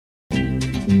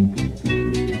What's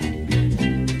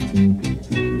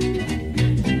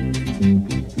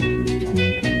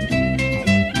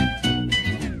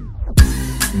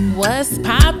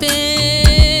poppin'?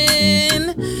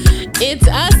 It's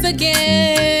us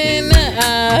again.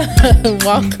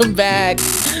 Welcome back.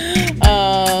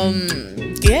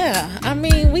 Yeah, I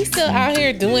mean, we still out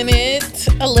here doing it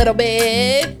a little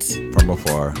bit. From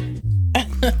afar.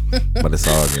 But it's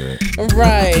all good.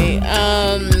 Right.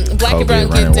 Black and brown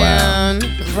get down.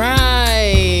 Wild.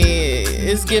 Right.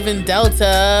 It's giving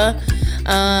Delta.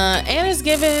 And it's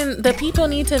given the people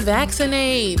need to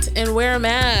vaccinate and wear a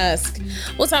mask.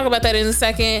 We'll talk about that in a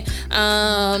second.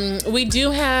 We do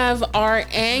have our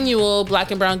annual Black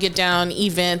and Brown Get Down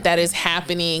event that is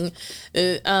happening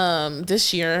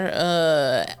this year,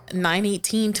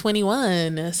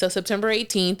 9/18/21. So September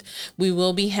 18th, we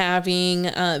will be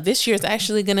having, this year's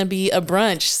actually going to be a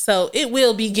brunch. So it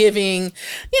will be giving,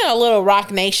 a little Rock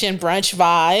Nation brunch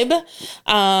vibe.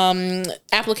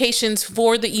 Applications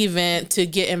for the event to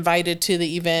get invited to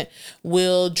the event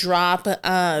will drop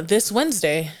this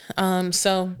Wednesday.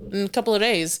 So in a couple of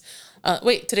days.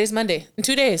 Today's Monday. In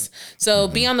 2 days. So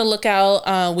be on the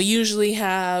lookout. We usually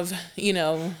have,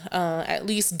 at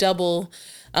least double,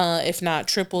 if not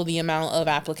triple the amount of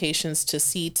applications to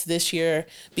seats this year.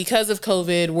 Because of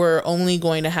COVID, we're only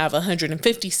going to have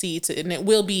 150 seats, and it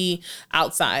will be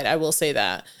outside. I will say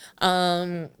that.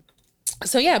 So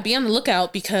yeah, be on the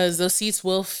lookout because those seats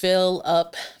will fill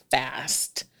up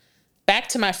fast. Back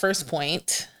to my first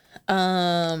point.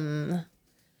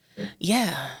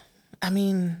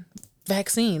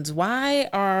 Vaccines. Why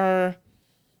are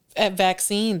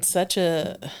vaccines such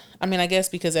a... I guess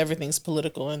because everything's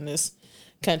political in this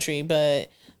country,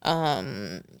 but,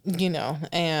 and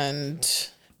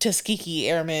Tuskegee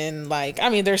Airmen,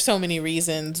 there's so many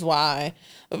reasons why.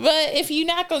 But if you're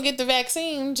not going to get the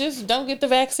vaccine, just don't get the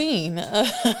vaccine.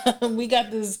 We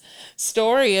got this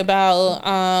story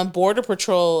about Border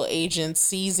Patrol agents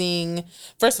seizing,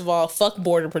 first of all, fuck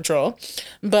Border Patrol,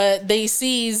 but they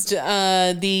seized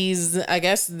these, I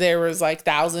guess there was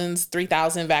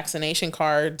 3,000 vaccination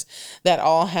cards that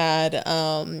all had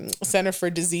Center for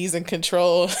Disease and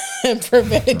Control and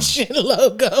Prevention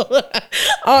logo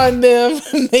on them.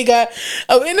 They got,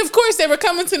 and of course they were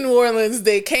coming to New Orleans.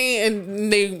 They came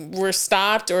and they were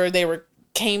stopped, or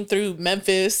came through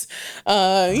Memphis.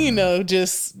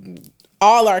 Just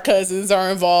all our cousins are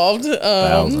involved.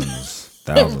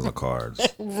 Thousands of cards.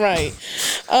 Right.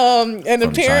 And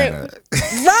apparently,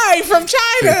 right, from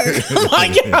China.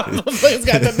 It's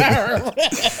got the nerve.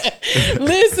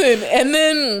 Listen, and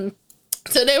then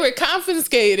so they were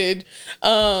confiscated.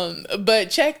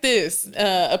 But check this.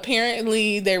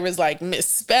 Apparently there was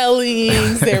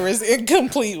misspellings. There was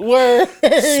incomplete words.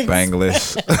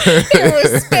 Spanglish. There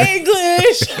was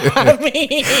Spanglish.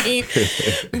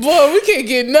 Boy, we can't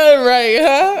get none right,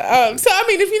 huh?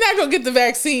 If you're not going to get the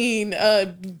vaccine,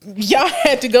 y'all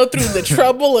had to go through the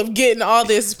trouble of getting all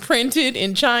this printed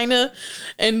in China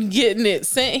and getting it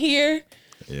sent here.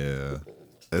 Yeah.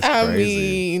 That's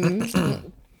crazy.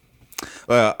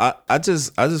 Well, I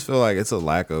just feel like it's a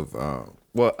lack of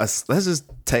let's just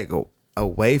take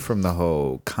away from the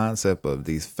whole concept of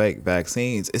these fake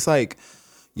vaccines. It's like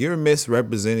you're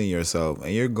misrepresenting yourself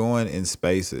and you're going in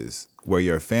spaces where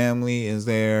your family is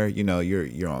there.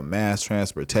 You're on mass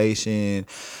transportation,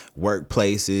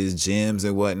 workplaces, gyms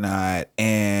and whatnot,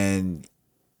 and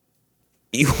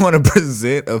you want to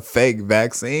present a fake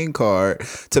vaccine card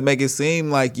to make it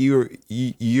seem like you're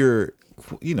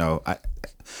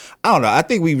I don't know. I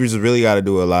think we just really got to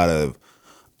do a lot of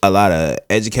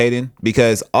educating,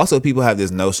 because also people have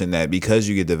this notion that because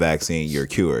you get the vaccine, you're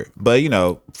cured. But,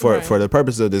 for the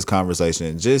purpose of this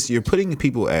conversation, just you're putting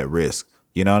people at risk.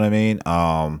 You know what I mean?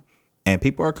 And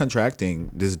people are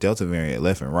contracting this Delta variant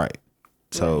left and right.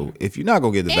 So if you're not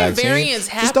going to get the vaccine, variants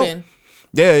happen.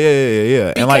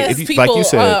 Yeah. Because and people like you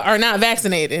said, are not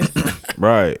vaccinated.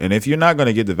 Right. And if you're not going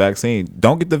to get the vaccine,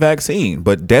 don't get the vaccine.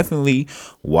 But definitely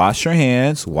wash your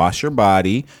hands, wash your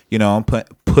body,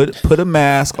 put a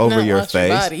mask over your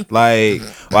face. I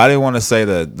didn't want to say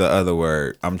the other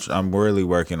word. I'm really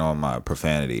working on my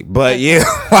profanity. But yeah,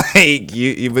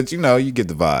 you get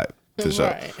the vibe for sure.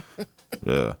 Right.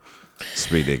 Yeah.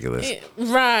 It's ridiculous.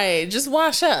 Right. Just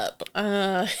wash up.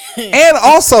 And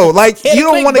also, you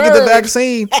don't want to get the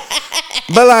vaccine,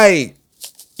 but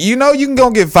you can go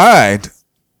get fined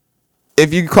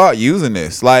if you caught using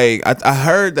this. I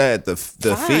heard that the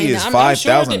fee is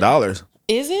 $5,000.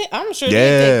 Is it? I'm sure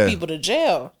they take people to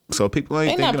jail. So people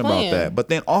ain't thinking about that. But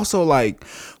then also,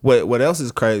 what else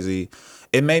is crazy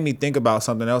it made me think about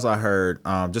something else I heard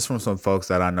just from some folks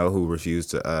that I know who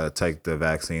refused to take the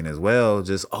vaccine as well.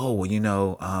 Just,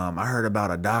 I heard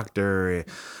about a doctor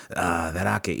that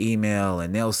I could email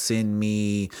and they'll send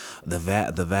me the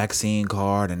vaccine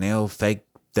card and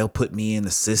they'll put me in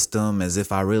the system as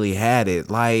if I really had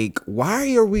it. Like,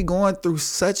 why are we going through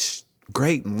such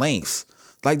great lengths?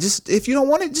 Like, just if you don't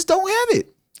want it, just don't have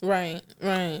it. Right.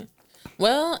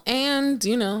 Well, and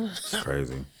it's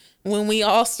crazy. When we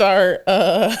all start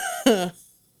when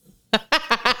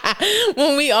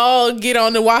we all get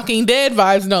on the Walking Dead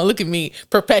vibes, no, look at me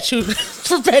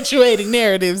perpetuating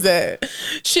narratives that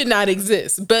should not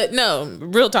exist. But no,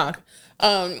 real talk.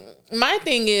 My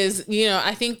thing is,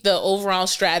 I think the overall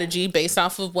strategy based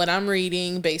off of what I'm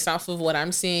reading, based off of what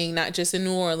I'm seeing, not just in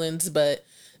New Orleans, but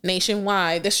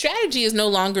nationwide, the strategy is no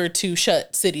longer to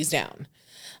shut cities down.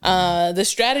 The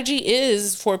strategy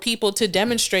is for people to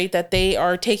demonstrate that they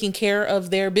are taking care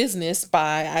of their business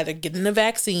by either getting the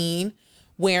vaccine,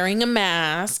 wearing a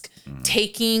mask,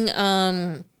 taking,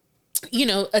 a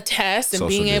test, and social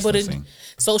being able to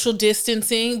social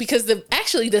distancing. Because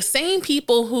the same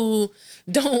people who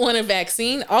don't want a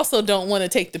vaccine also don't want to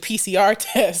take the PCR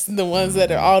test, the ones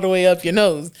that are all the way up your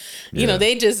nose.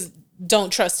 They just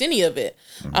don't trust any of it.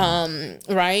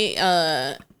 Right.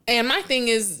 And my thing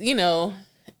is,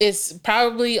 it's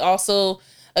probably also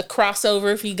a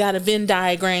crossover if you got a Venn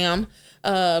diagram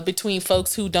between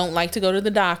folks who don't like to go to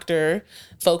the doctor,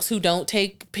 folks who don't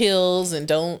take pills and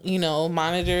don't,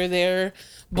 monitor their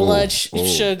blood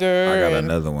sugar. I got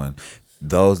another one.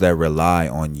 Those that rely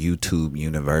on YouTube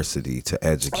University to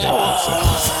educate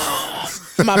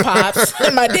themselves. My pops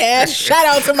and my dad. Shout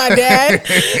out to my dad.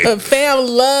 Fam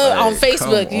love on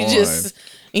Facebook. You just,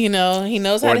 he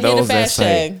knows how to hit a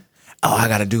hashtag. I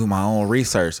got to do my own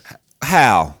research.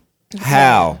 How?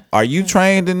 Are you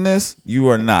trained in this? You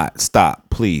are not. Stop,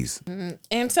 please.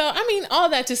 And so, all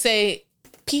that to say,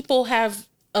 people have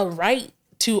a right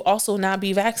to also not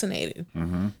be vaccinated.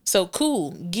 So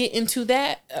cool. Get into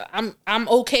that. I'm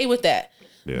okay with that.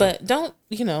 Yeah. But don't,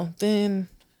 then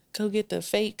go get the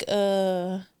fake,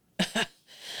 the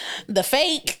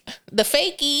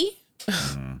fakey.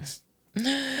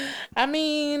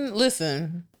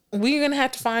 Listen. We're going to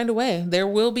have to find a way. There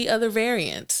will be other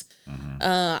variants.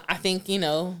 I think,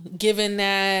 given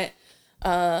that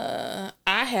I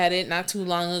had it not too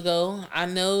long ago, I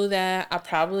know that I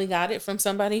probably got it from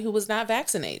somebody who was not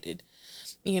vaccinated.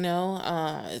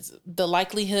 The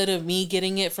likelihood of me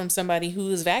getting it from somebody who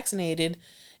is vaccinated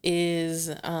is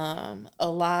a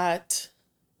lot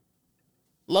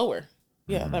lower.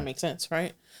 Yeah, that makes sense,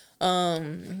 right?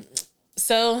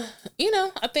 So,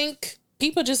 I think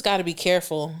people just got to be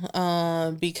careful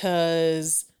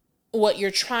because what you're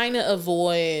trying to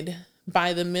avoid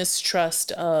by the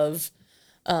mistrust of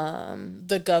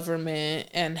the government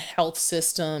and health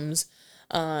systems,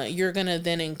 you're going to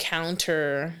then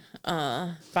encounter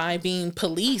by being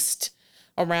policed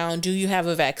around, do you have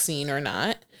a vaccine or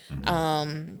not?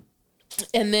 And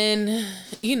then,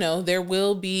 there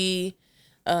will be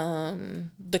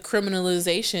the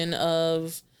criminalization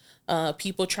of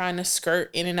people trying to skirt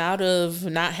in and out of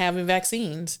not having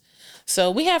vaccines.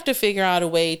 So we have to figure out a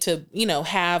way to,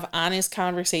 have honest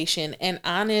conversation and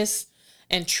honest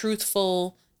and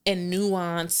truthful and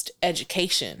nuanced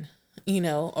education,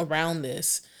 around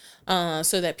this,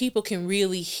 so that people can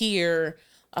really hear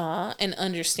and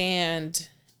understand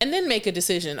and then make a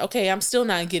decision. Okay, I'm still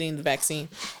not getting the vaccine,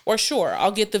 or sure,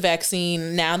 I'll get the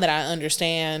vaccine now that I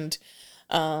understand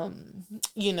all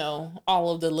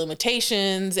of the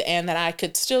limitations and that I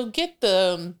could still get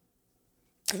the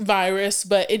virus,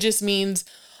 but it just means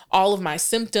all of my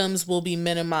symptoms will be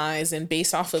minimized, and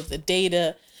based off of the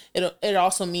data, it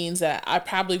also means that I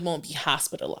probably won't be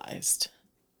hospitalized.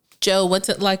 Joe, what's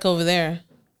it like over there?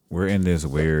 We're in this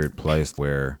weird place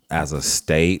where, as a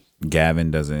state,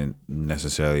 Gavin doesn't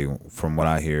necessarily, from what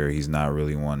I hear, he's not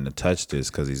really wanting to touch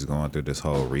this because he's going through this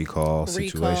whole recall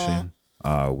situation.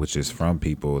 Which is from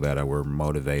people that were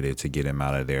motivated to get him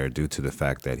out of there due to the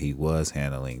fact that he was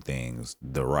handling things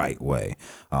the right way.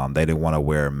 They didn't want to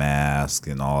wear a mask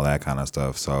and all that kind of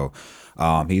stuff. So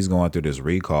he's going through this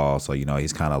recall. So,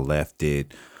 he's kind of left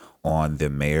it on the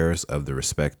mayors of the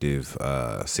respective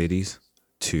cities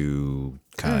to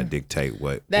kind of dictate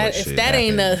what if that happen.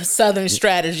 Ain't a Southern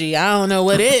strategy, I don't know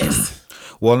what is.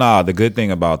 Well, no, the good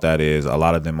thing about that is a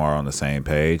lot of them are on the same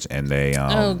page, and they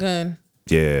good.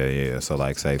 Yeah. So,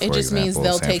 like, say, for example, it just means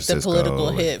they'll take the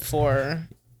political hit for.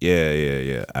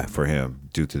 Yeah. For him,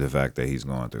 due to the fact that he's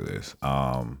going through this.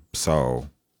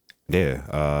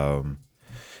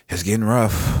 It's getting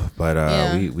rough, but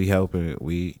we helping.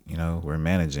 We're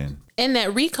managing. And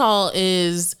that recall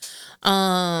is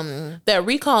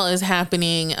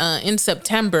happening in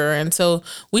September, and so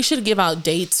we should give out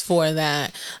dates for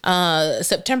that.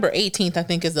 September 18th, I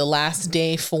think, is the last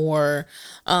day for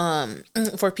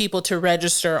people to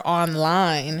register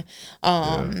online.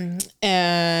 And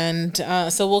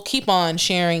so we'll keep on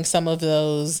sharing some of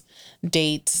those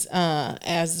dates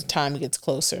as the time gets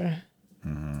closer.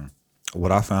 Mm-hmm.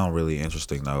 What I found really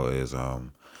interesting though is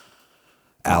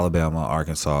Alabama,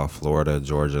 Arkansas, Florida,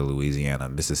 Georgia, Louisiana,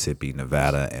 Mississippi,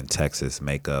 Nevada, and Texas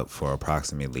make up for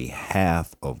approximately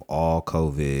half of all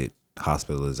COVID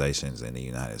hospitalizations in the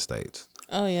United States.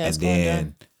 Oh yeah,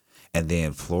 and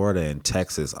then Florida and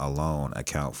Texas alone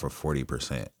account for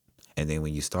 40%. And then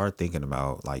when you start thinking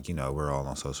about, like, we're all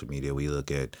on social media, we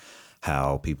look at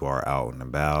how people are out and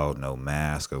about, no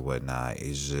mask or whatnot.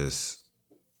 It's just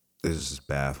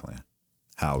baffling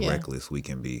how reckless we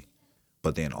can be.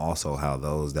 But then also how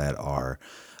those that are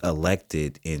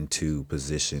elected into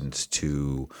positions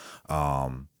to,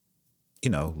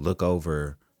 look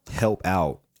over, help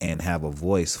out, and have a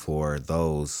voice for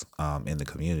those in the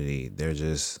community, they're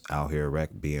just out here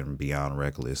being beyond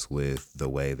reckless with the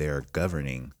way they're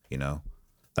governing,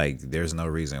 Like, there's no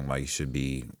reason why you should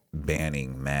be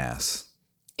banning masks.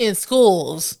 In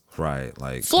schools. Right.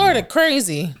 Like Florida,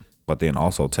 crazy. But then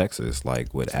also Texas,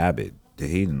 like with Abbott,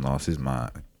 he done lost his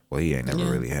mind. Well, he ain't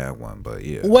never really had one, but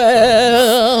yeah.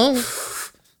 Well,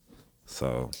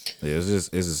 so yeah,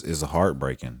 it's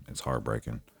heartbreaking. It's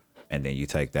heartbreaking, and then you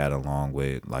take that along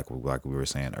with like we were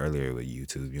saying earlier with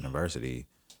YouTube University.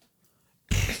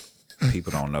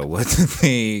 People don't know what to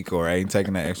think or ain't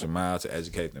taking that extra mile to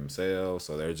educate themselves,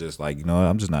 so they're just like,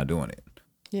 I'm just not doing it.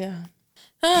 Yeah.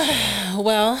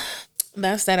 Well,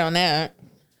 that's that on that.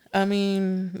 I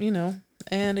mean,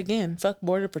 and again, fuck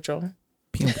Border Patrol.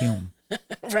 Pew pew.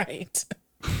 Right.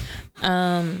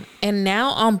 And now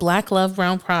on Black Love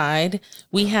Brown Pride,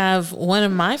 we have one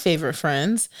of my favorite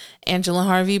friends, Angela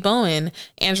Harvey Bowen.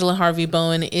 Angela Harvey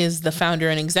Bowen is the founder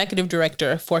and executive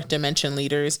director of Fourth Dimension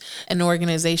Leaders, an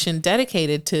organization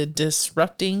dedicated to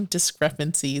disrupting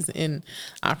discrepancies in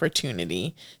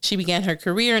opportunity. She began her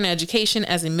career in education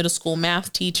as a middle school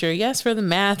math teacher. Yes, for the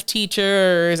math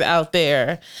teachers out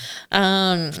there.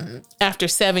 After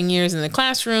 7 years in the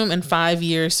classroom and 5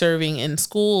 years serving in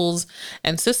schools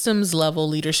and systems level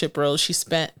leadership roles, she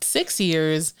spent 6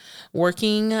 years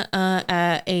working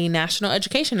at a national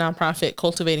education nonprofit,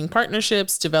 cultivating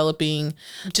partnerships, developing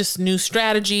just new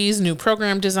strategies, new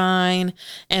program design,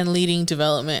 and leading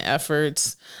development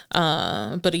efforts.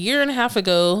 But a year and a half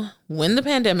ago, when the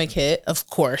pandemic hit,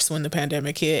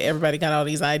 everybody got all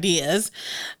these ideas.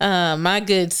 My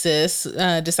good sis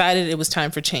decided it was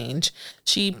time for change.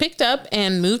 She picked up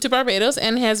and moved to Barbados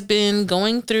and has been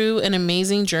going through an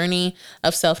amazing journey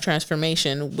of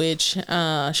self-transformation, which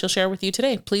she'll share with you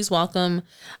today. Please welcome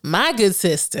my good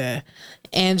sister,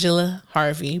 Angela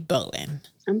Harvey Bowen.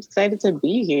 I'm excited to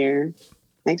be here.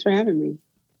 Thanks for having me.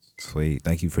 Sweet.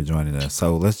 Thank you for joining us.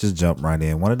 So let's just jump right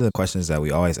in. One of the questions that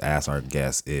we always ask our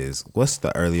guests is, what's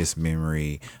the earliest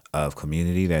memory of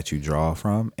community that you draw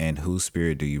from, and whose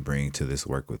spirit do you bring to this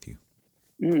work with you?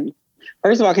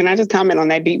 First of all, can I just comment on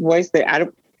that deep voice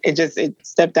that it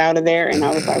stepped out of there, and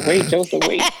I was like, wait, Joseph,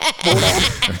 wait, hold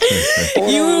on.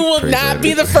 You will not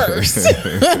be the first.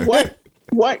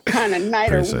 What kind of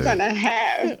night are we gonna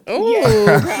have?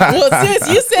 Well, sis,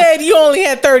 you said you only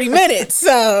had 30 minutes,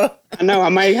 so I know I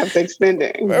might have to extend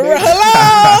it. Hello.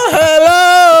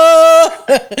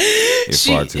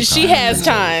 She has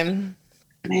time.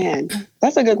 Man,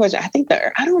 that's a good question. I think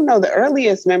I don't know, the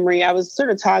earliest memory, I was sort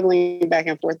of toggling back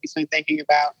and forth between thinking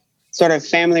about sort of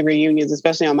family reunions,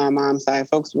 especially on my mom's side.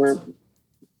 Folks were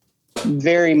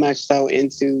very much so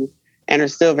into, and are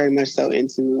still very much so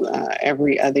into,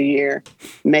 every other year,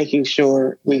 making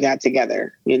sure we got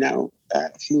together,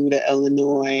 flew to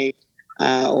Illinois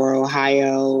or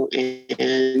Ohio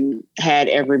and had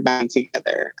everybody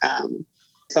together.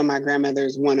 So my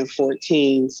grandmother's one of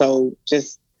 14. So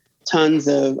just tons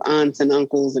of aunts and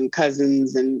uncles and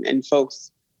cousins and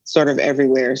folks sort of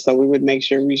everywhere. So we would make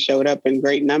sure we showed up in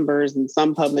great numbers in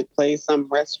some public place, some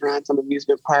restaurant, some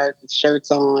amusement park with shirts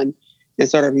on, and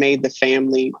sort of made the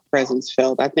family presence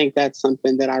felt. I think that's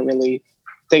something that I really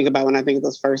think about when I think of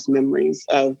those first memories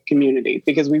of community,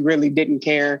 because we really didn't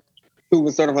care who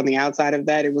was sort of on the outside of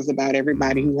that. It was about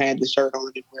everybody who had the shirt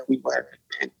on and where we were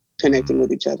and connecting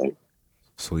with each other.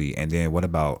 Sweet. And then what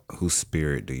about whose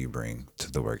spirit do you bring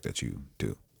to the work that you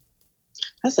do?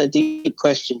 That's a deep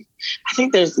question. I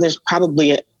think there's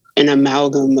probably an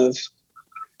amalgam of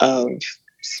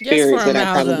spirits that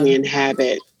I probably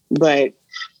inhabit. But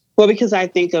Well, because I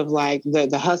think of like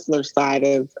the hustler side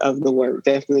of the work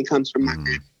definitely comes from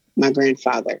my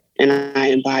grandfather, and I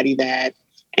embody that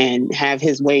and have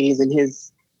his ways and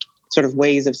his sort of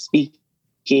ways of speaking.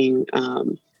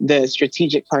 The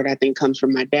strategic part, I think, comes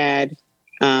from my dad.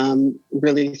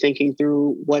 Really thinking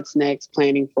through what's next,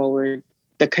 planning forward.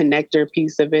 The connector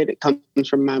piece of it comes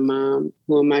from my mom.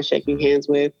 Who am I shaking hands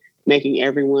with? Making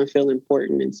everyone feel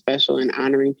important and special, and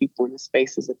honoring people in the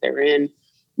spaces that they're in.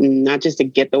 Not just to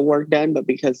get the work done, but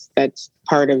because that's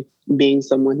part of being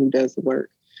someone who does the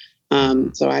work.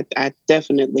 So I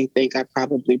definitely think I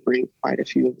probably bring quite a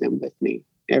few of them with me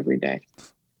every day.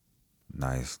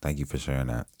 Nice. Thank you for sharing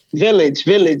that. Village.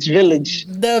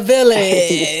 The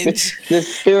village. The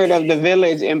spirit of the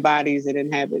village embodies it,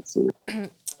 inhabits it.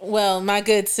 Well, my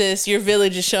good sis, your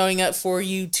village is showing up for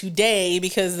you today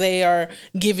because they are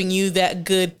giving you that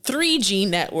good 3G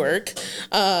network.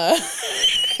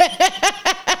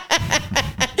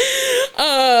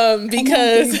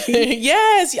 Because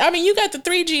yes, I mean, you got the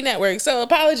 3G network. So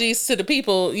apologies to the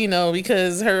people,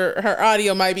 because her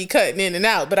audio might be cutting in and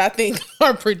out, but I think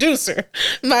our producer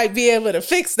might be able to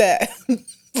fix that.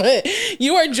 But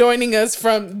you are joining us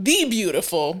from the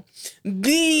beautiful,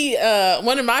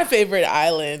 one of my favorite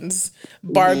islands,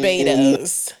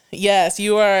 Barbados. Yes,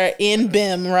 you are in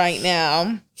BIM right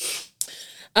now.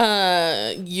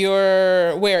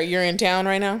 You're in town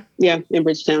right now? Yeah, in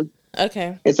Bridgetown.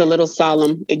 Okay. It's a little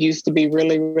solemn. It used to be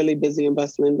really, really busy and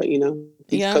bustling, but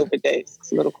these COVID days,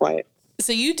 it's a little quiet.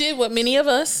 So you did what many of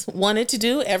us wanted to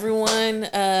do. Everyone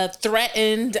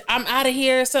threatened, I'm out of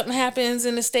here. Something happens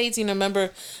in the States.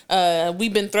 Remember,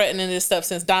 we've been threatening this stuff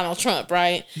since Donald Trump,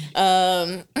 right?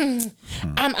 I'm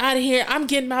out of here. I'm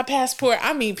getting my passport.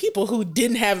 I mean, people who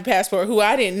didn't have a passport, who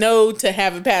I didn't know to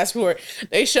have a passport,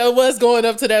 they sure was going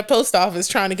up to that post office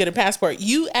trying to get a passport.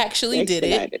 You actually did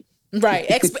it. Right.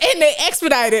 And they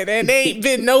expedited, and they ain't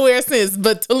been nowhere since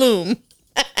but Tulum.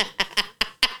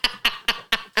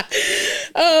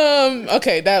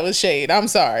 Okay, that was shade. I'm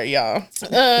sorry, y'all.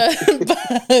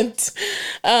 But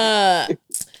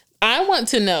I want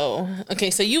to know, okay,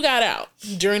 so you got out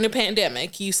during the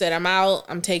pandemic. You said, I'm out,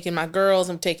 I'm taking my girls,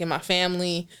 I'm taking my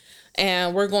family,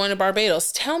 and we're going to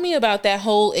Barbados. Tell me about that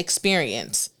whole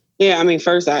experience. Yeah, I mean,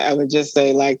 first, I would just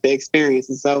say, like, the experience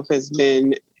itself has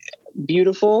been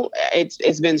beautiful.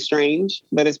 It's been strange,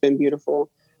 but it's been beautiful.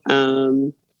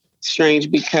 Strange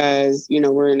because,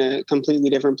 we're in a completely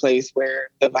different place where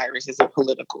the virus isn't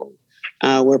political.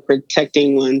 We're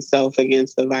protecting oneself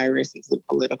against the virus isn't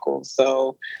political.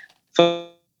 So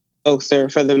folks are,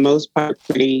 for the most part,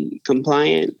 pretty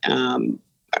compliant,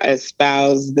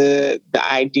 espouse the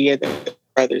idea that the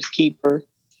brother's keeper.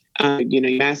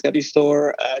 You mask up your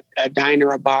store, a diner,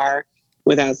 a bar,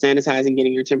 without sanitizing,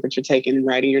 getting your temperature taken, and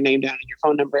writing your name down and your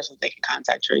phone number so they can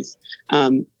contact trace.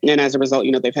 And as a result,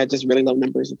 they've had just really low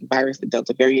numbers of the virus. The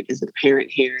Delta variant isn't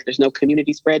apparent here. There's no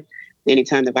community spread.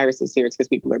 Anytime the virus is here, it's because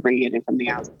people are bringing it in from the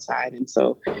outside. And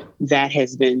so that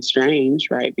has been strange,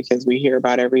 right? Because we hear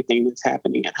about everything that's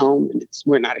happening at home, and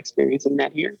we're not experiencing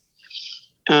that here.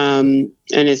 And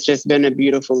it's just been a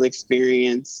beautiful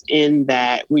experience in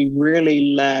that we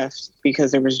really left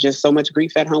because there was just so much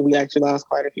grief at home. We actually lost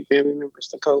quite a few family members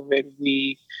to COVID.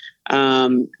 We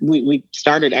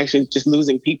started actually just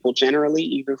losing people generally,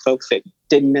 even folks that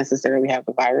didn't necessarily have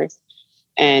the virus.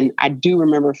 And I do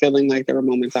remember feeling like there were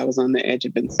moments I was on the edge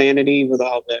of insanity with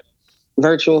all the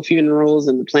virtual funerals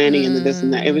and the planning and the this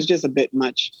and that. It was just a bit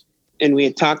much. And we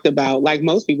had talked about, like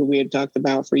most people, we had talked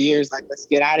about for years, like, let's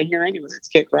get out of here anyway. Let's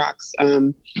kick rocks.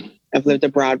 I've lived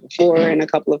abroad before in a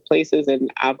couple of places,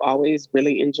 and I've always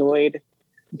really enjoyed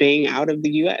being out of the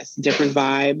U.S. Different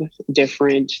vibe,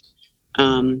 different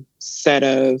set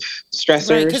of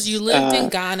stressors. Right, because you lived in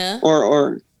Ghana.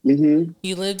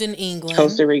 You lived in England.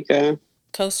 Costa Rica.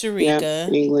 Yeah,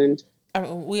 England.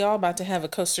 We all about to have a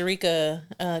Costa Rica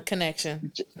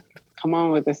connection. Come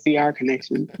on with the CR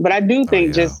connection. But I do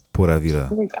think Pura Vida.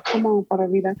 Come on, Pura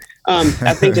Vida.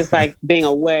 I think just like being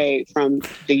away from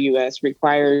the U.S.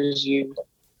 requires you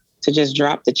to just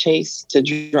drop the chase, to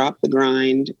drop the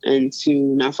grind, and to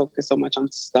not focus so much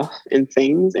on stuff and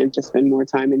things, and to spend more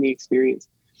time in the experience.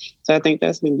 So I think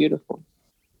that's been beautiful.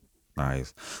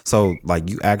 Nice. So, like,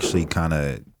 you actually kind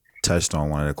of touched on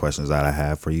one of the questions that I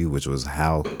have for you, which was,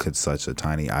 how could such a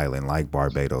tiny island like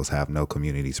Barbados have no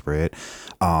community spread?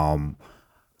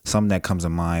 Something that comes to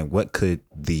mind, what could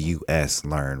the U.S.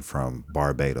 learn from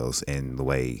Barbados in the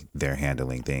way they're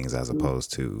handling things as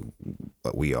opposed to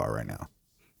what we are right now?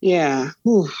 Yeah.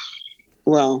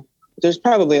 Well, there's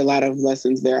probably a lot of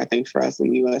lessons there, I think, for us in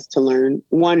the U.S. to learn.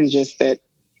 One, just that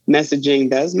messaging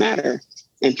does matter,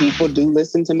 and people do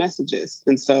listen to messages.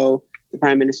 And so The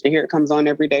prime minister here comes on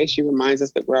every day. She reminds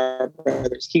us that we're our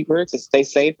brother's keeper, to stay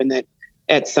safe, and that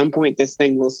at some point this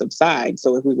thing will subside.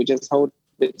 So if we would just hold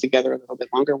it together a little bit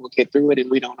longer, we'll get through it and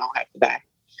we don't all have to die.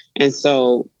 And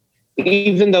so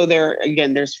even though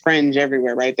there's fringe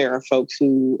everywhere, right? There are folks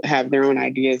who have their own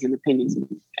ideas and opinions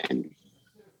and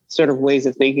sort of ways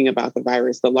of thinking about the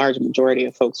virus. The large majority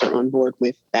of folks are on board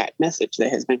with that message that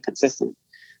has been consistent.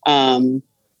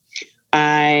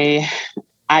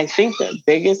 I think the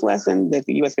biggest lesson that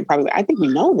the U.S. could probably, I think we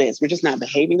know this, we're just not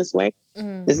behaving this way,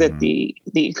 is that the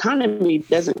economy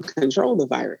doesn't control the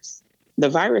virus. The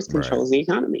virus controls the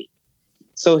economy.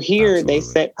 So here they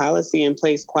set policy in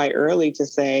place quite early to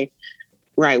say,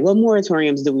 right, what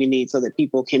moratoriums do we need so that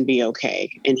people can be okay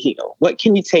and heal? What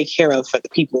can we take care of for the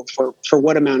people for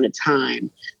what amount of time,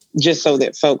 just so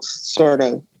that folks sort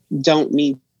of don't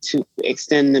need to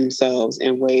extend themselves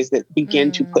in ways that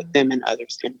begin to put them and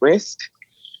others in risk.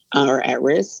 Or at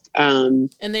risk.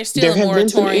 And there's still a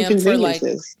moratorium for like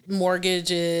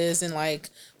mortgages and like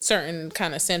certain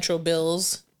kind of central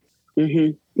bills.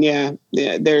 Mm-hmm. Yeah.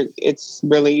 It's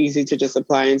really easy to just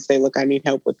apply and say, look, I need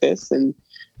help with this. And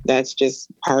that's just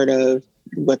part of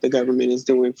what the government is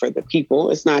doing for the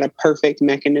people. It's not a perfect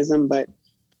mechanism, but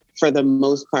for the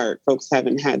most part, folks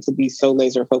haven't had to be so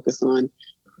laser focused on,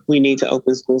 we need to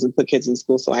open schools and put kids in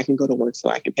school so I can go to work, so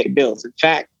I can pay bills. In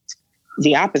fact,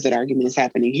 the opposite argument is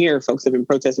happening here. Folks have been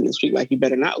protesting in the street like, you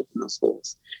better not open those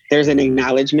schools. There's an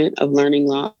acknowledgement of learning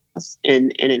loss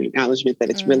and an acknowledgement that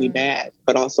it's really bad,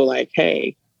 but also like,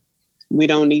 hey, we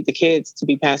don't need the kids to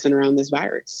be passing around this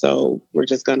virus. So we're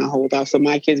just going to hold off. So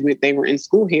my kids, they were in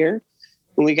school here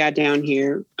when we got down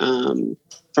here from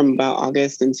about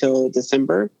August until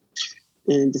December.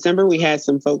 In December, we had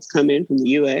some folks come in from the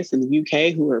US and the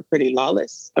UK who were pretty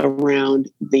lawless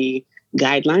around the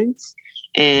guidelines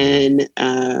and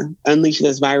unleashed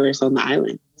this virus on the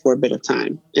island for a bit of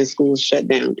time. And schools shut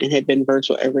down and had been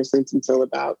virtual ever since until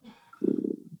about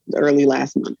early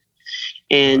last month.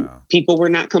 And people were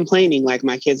not complaining like,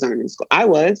 my kids aren't in school. I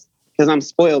was, because I'm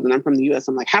spoiled and I'm from the US.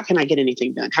 I'm like, how can I get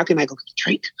anything done? How can I go get a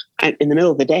drink in the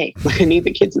middle of the day? Like, I need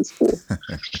the kids in school.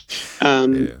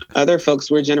 Other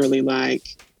folks were generally like,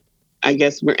 I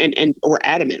guess we're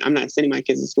adamant. I'm not sending my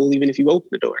kids to school, even if you open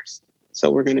the doors.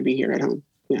 So we're going to be here at home.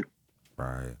 Yeah.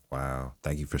 Right. Wow.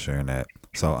 Thank you for sharing that.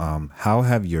 So, how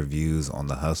have your views on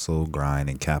the hustle, grind,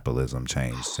 and capitalism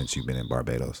changed since you've been in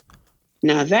Barbados?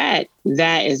 Now that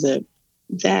is a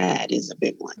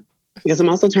big one, because I'm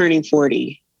also turning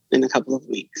 40 in a couple of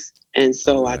weeks, and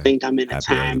so I think I'm in a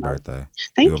time. Happy birthday!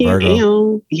 Thank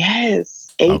you.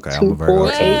 Yes.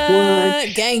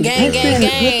 82481. Gang, gang, gang,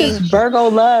 gang. Virgo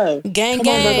love. Gang, Come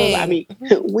gang. on, Virgo. I mean,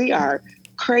 we are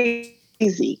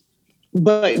crazy,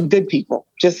 but good people,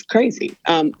 just crazy.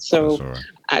 So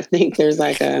I think there's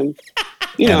like I'm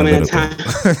in a time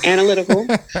analytical.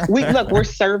 We're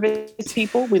service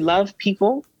people. We love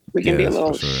people. We can be a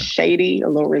little shady, a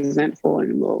little resentful,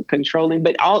 and a little controlling,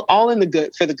 but all in the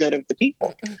good, for the good of the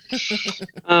people.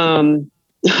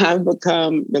 I've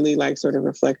become really like sort of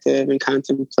reflective and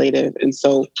contemplative. And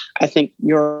so I think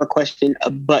your question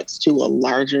abuts to a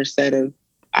larger set of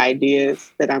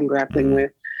ideas that I'm grappling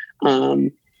with.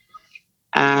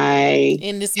 I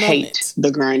hate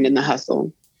the grind and the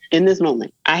hustle in this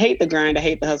moment. I hate the grind. I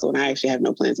hate the hustle. And I actually have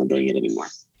no plans on doing it anymore.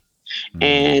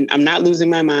 And I'm not losing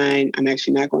my mind. I'm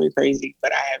actually not going crazy,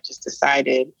 but I have just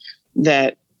decided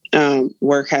that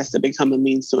work has to become a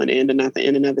means to an end and not the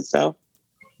end in of itself,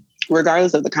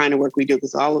 regardless of the kind of work we do,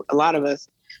 because a lot of us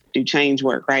do change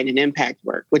work, right? And impact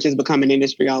work, which has become an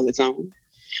industry all its own.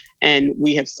 And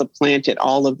we have supplanted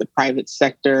all of the private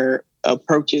sector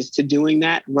approaches to doing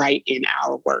that right in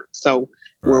our work. So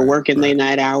we're working late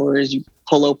night hours. You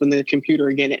pull open the computer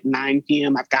again at 9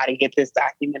 p.m. I've got to get this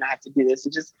document. I have to do this.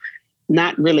 It's just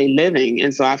not really living.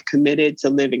 And so I've committed to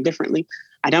living differently.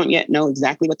 I don't yet know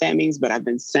exactly what that means, but I've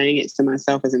been saying it to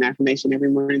myself as an affirmation every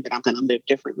morning that I'm going to live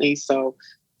differently. So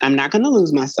I'm not going to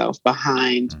lose myself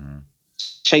behind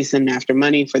chasing after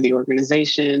money for the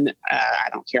organization. I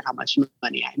don't care how much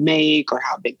money I make or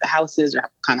how big the house is or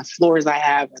what kind of floors I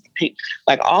have or the paint.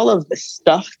 Like all of the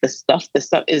stuff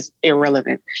is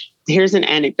irrelevant. Here's an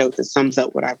anecdote that sums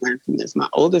up what I've learned from this. My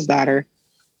oldest daughter,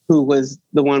 who was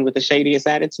the one with the shadiest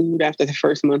attitude after the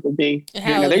first month of being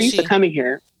here, they're used to coming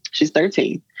here. She's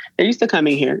 13. They're used to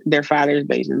coming here. Their father's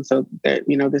Bayesian. So,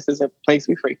 this is a place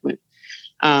we frequent.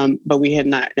 But we had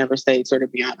never stayed sort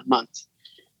of beyond a month.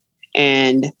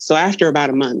 And so after about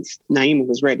a month, Naima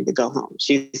was ready to go home.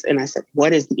 And I said,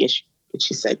 what is the issue? And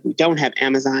she said, we don't have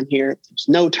Amazon here. There's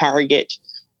no Target.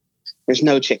 There's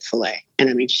no Chick-fil-A. And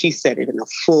I mean, she said it in a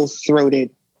full-throated,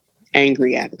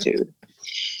 angry attitude.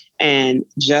 And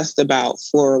just about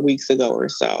 4 weeks ago or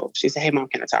so, she said, "Hey, Mom,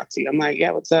 can I talk to you?" I'm like, "Yeah,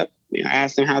 what's up?" I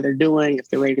asked them how they're doing, if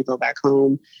they're ready to go back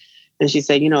home. And she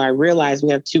said, "I realize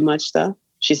we have too much stuff."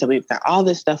 She said, "We've got all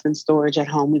this stuff in storage at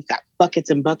home. We've got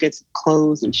buckets and buckets of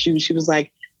clothes and shoes." She was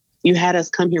like, "You had us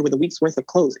come here with a week's worth of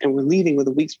clothes and we're leaving with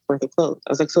a week's worth of clothes."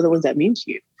 I was like, "So what does that mean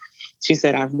to you?" She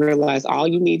said, "I've realized all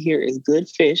you need here is good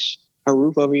fish, a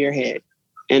roof over your head,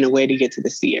 and a way to get to the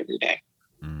sea every day."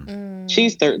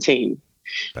 She's 13.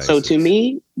 Basics. So to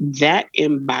me, that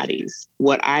embodies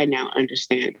what I now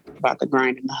understand about the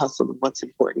grind and the hustle and what's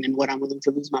important and what I'm willing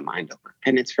to lose my mind over.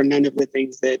 And it's for none of the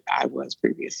things that I was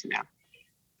previous to now.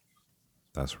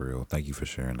 That's real. Thank you for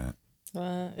sharing that.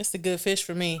 It's the good fish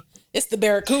for me. It's the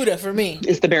barracuda for me.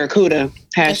 It's the barracuda.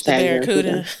 Hashtag the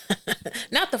barracuda.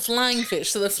 Not the flying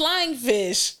fish. So the flying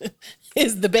fish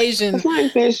is the Bayesian. The flying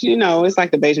fish, it's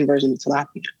like the Bayesian version of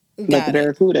tilapia. But the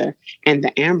barracuda and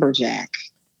the amberjack.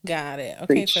 Got it. Okay,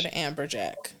 Preach. for the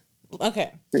amberjack.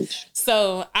 Okay. Preach.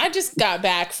 So I just got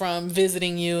back from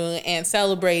visiting you and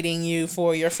celebrating you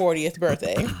for your 40th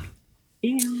birthday.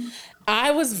 Yeah.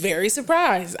 I was very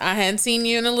surprised. I hadn't seen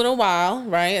you in a little while,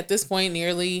 right? At this point,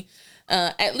 nearly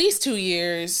at least 2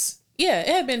 years. Yeah, it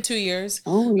had been 2 years.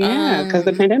 Oh, yeah, because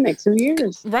the pandemic, 2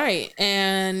 years. Right.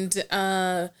 And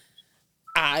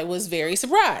I was very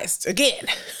surprised again.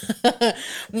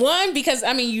 One, because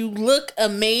you look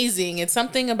amazing. It's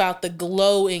something about the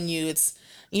glow in you. It's,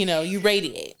 you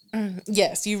radiate.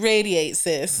 Yes, you radiate,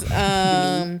 sis.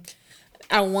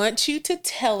 I want you to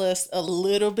tell us a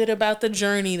little bit about the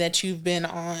journey that you've been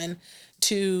on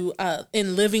to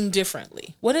in living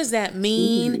differently. What does that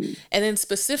mean? And then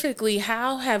specifically,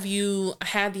 how have you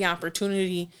had the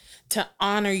opportunity to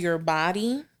honor your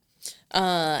body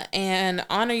and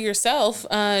honor yourself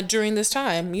during this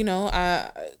time?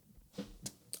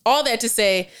 All that to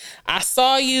say, I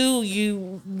saw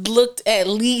you looked at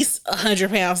least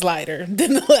 100 pounds lighter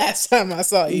than the last time I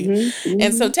saw you.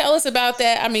 And so tell us about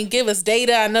that. Give us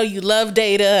data. I know you love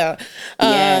data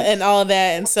and all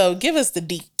that. And so give us the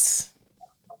deets.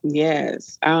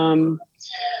 Yes.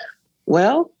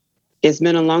 Well, it's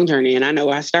been a long journey. And I know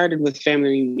I started with family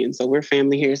reunion. So we're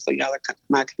family here. So y'all are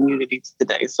my community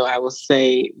today. So I will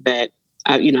say that,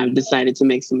 I've decided to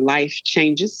make some life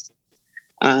changes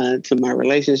to my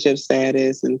relationship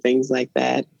status and things like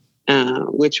that,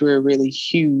 which were really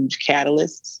huge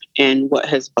catalysts in what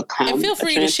has become. And feel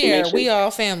free to share. We all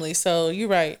family, so you're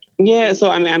right. Yeah, so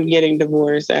I'm getting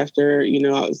divorced after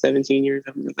 17 years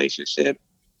of a relationship.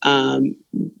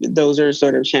 Those are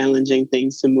sort of challenging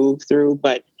things to move through,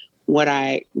 but what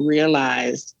I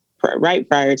realized right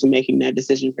prior to making that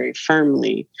decision very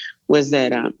firmly was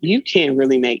that you can't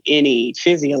really make any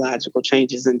physiological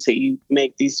changes until you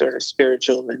make these sort of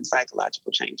spiritual and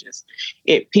psychological changes.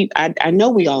 I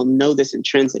know we all know this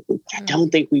intrinsically, but I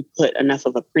don't think we put enough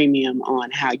of a premium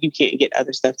on how you can't get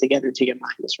other stuff together until your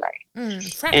mind is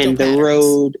right. And the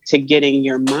road to getting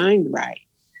your mind right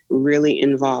really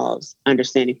involves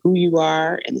understanding who you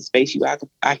are and the space you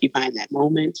occupy in that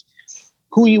moment,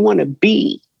 who you want to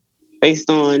be based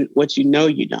on what you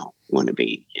don't want to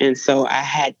be. And so I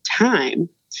had time,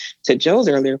 to Joe's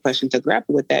earlier question, to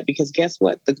grapple with that, because guess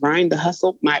what? The grind, the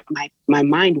hustle, my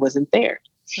mind wasn't there.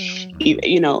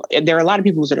 There are a lot of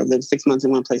people who sort of live 6 months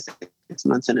in one place, 6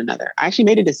 months in another. I actually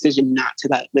made a decision not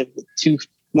to live with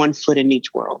one foot in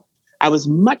each world. I was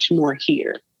much more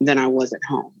here than I was at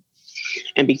home.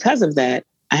 And because of that,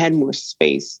 I had more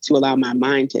space to allow my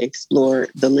mind to explore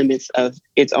the limits of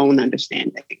its own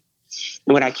understanding.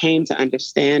 And what I came to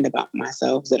understand about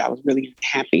myself is that I was really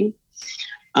unhappy,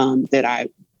 that I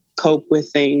cope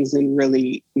with things in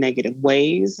really negative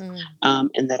ways,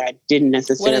 and that I didn't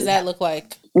necessarily... What does that look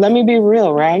like? Let me be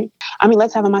real, right?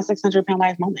 Let's have a my 600-pound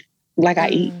life moment. Like I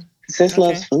eat. Sis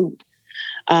loves food.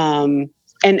 And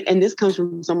this comes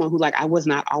from someone who, I was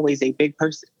not always a big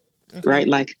person,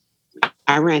 right?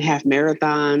 I ran half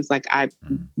marathons. I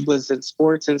was in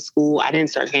sports in school. I didn't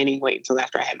start gaining weight until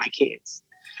after I had my kids.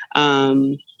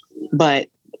 But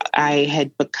I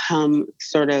had become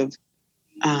sort of,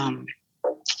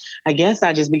 I guess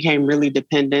I just became really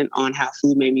dependent on how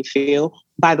food made me feel,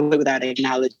 by the way, without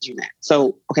acknowledging that.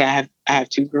 So, I have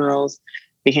 2 girls,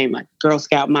 became a Girl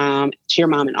Scout mom, cheer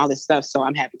mom, and all this stuff. So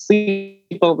I'm having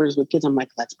sleepovers with kids. I'm like,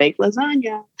 let's bake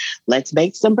lasagna. Let's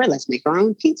bake some bread. Let's make our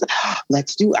own pizza.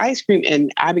 Let's do ice cream.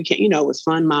 And I became, it was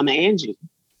fun, Mama Angie.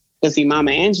 Because see,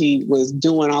 Mama Angie was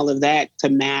doing all of that to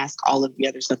mask all of the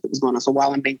other stuff that was going on. So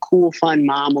while I'm being cool, fun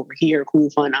mom over here, cool,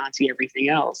 fun auntie, everything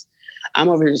else, I'm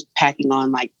over here just packing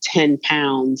on 10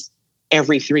 pounds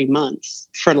every 3 months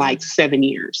for 7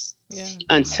 years.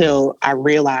 Until I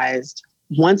realized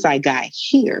once I got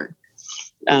here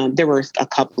There were a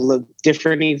couple of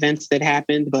different events that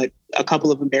happened, but a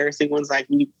couple of embarrassing ones, like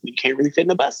you can't really fit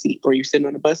in a bus seat, or you're sitting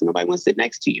on a bus and nobody wants to sit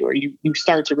next to you, or you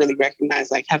start to really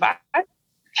recognize, like, have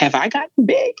I gotten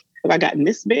big? Have I gotten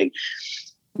this big?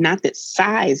 Not that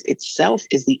size itself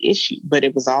is the issue, but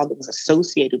it was all that was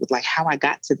associated with like how I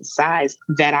got to the size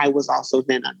that I was also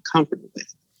then uncomfortable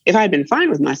with. If I had been fine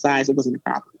with my size, it wasn't a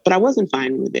problem, but I wasn't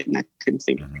fine with it and I couldn't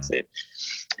seem to fix it.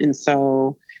 And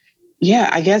so, yeah,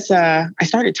 I guess I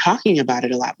started talking about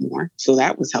it a lot more. So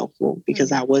that was helpful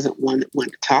because I wasn't one that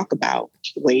wanted to talk about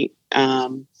weight.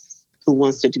 Who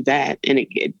wants to do that? And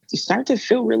it started to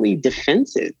feel really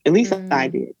defensive. At least I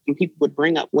did. And people would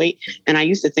bring up weight. And I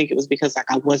used to think it was because like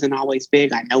I wasn't always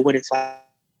big. I know what it's like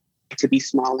to be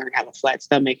smaller and have a flat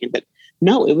stomach. But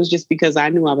no, it was just because I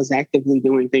knew I was actively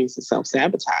doing things to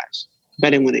self-sabotage, but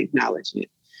I didn't want to acknowledge it.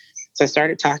 So I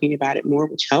started talking about it more,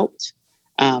 which helped.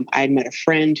 I had met a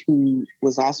friend who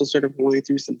was also sort of going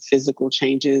through some physical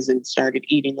changes and started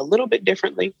eating a little bit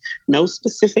differently. No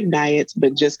specific diets,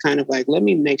 but just kind of like, let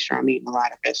me make sure I'm eating a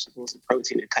lot of vegetables and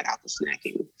protein and cut out the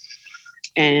snacking.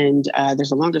 And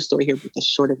there's a longer story here, but the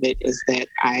short of it is that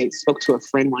I spoke to a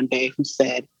friend one day who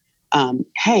said,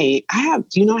 hey, I have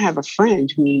a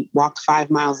friend who walked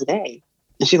 5 miles a day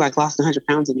and she like lost 100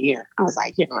 pounds in a year. I was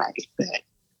like, yeah, right.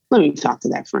 Let me talk to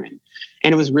that friend.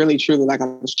 And it was really truly like I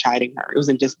was chiding her. It was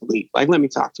in disbelief. Like, let me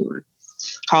talk to her.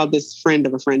 Called this friend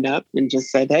of a friend up and just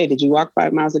said, hey, did you walk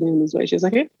 5 miles a day in this way? She was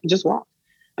like, yeah, I just walked.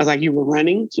 I was like, you were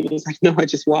running? She was like, no, I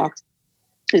just walked.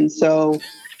 And so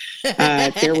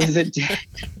there was a day.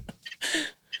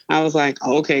 I was like,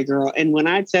 oh, okay, girl. And when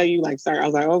I tell you, like, sorry, I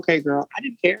was like, okay, girl, I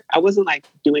didn't care. I wasn't like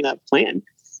doing a plan.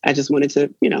 I just wanted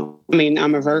to,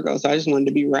 I'm a Virgo, so I just wanted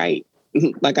to be right.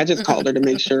 Like I just called her to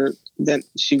make sure that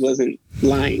she wasn't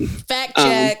lying. Fact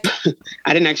check.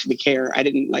 I didn't actually care. I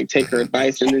didn't like take her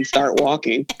advice and then start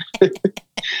walking.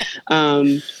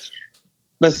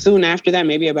 But soon after that,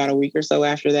 maybe about a week or so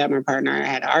after that, my partner and I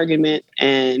had an argument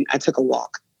and I took a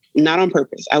walk. Not on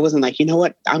purpose. I wasn't like, you know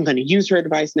what? I'm going to use her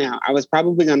advice now. I was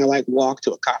probably going to like walk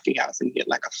to a coffee house and get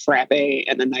like a frappe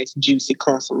and a nice juicy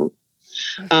croissant.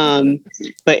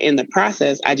 But in the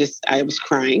process, I was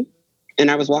crying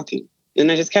and I was walking. And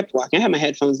I just kept walking. I had my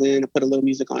headphones in. I put a little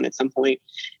music on at some point.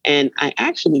 And I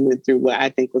actually went through what I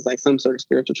think was like some sort of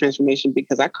spiritual transformation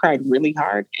because I cried really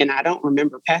hard. And I don't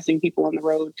remember passing people on the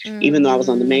road, even though I was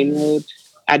on the main road.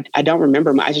 I don't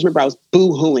remember. I just remember I was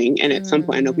boo-hooing. And at some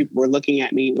point, I know people were looking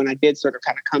at me when I did sort of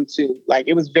kind of come to, like,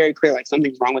 it was very clear, like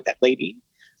something's wrong with that lady.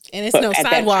 And it's no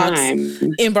sidewalks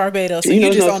in Barbados. So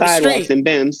you're just no on the sidewalks street. in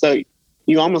BIM. So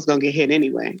you almost gonna get hit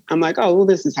anyway. I'm like, oh, well,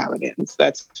 this is how it ends.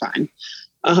 That's fine.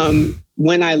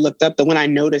 When I looked up, when I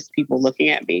noticed people looking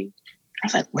at me, I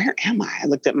was like, where am I? I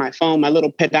looked at my phone, my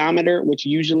little pedometer, which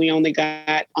usually only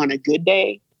got on a good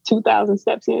day 2,000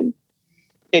 steps in.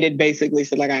 It had basically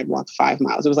said like I had walked 5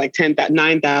 miles. It was like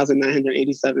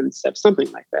 9,987 steps,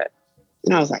 something like that.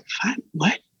 And I was like,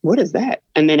 what? What is that?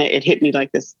 And then it hit me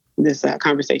like this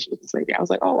conversation with this lady. I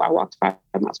was like, oh, I walked 5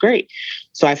 miles. Great.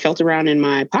 So I felt around in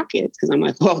my pockets because I'm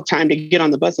like, well, time to get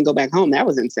on the bus and go back home. That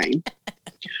was insane.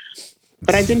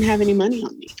 But I didn't have any money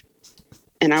on me.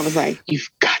 And I was like, you've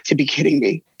got to be kidding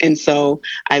me. And so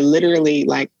I literally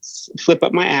like flip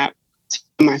up my app,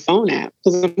 my phone app,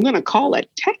 because I'm going to call a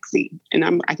taxi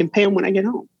and I can pay them when I get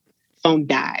home. Phone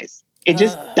dies. It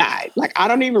just died. Like, I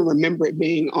don't even remember it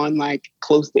being on like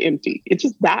close to empty. It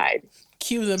just died.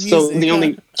 Cue the music. So the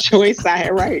only choice I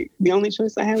had, the only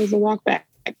choice I had was to walk back.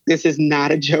 This is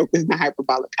not a joke. This is not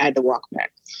hyperbolic. I had to walk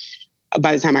back.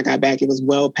 By the time I got back, it was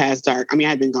well past dark. I mean,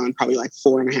 I had been gone probably like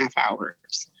 4.5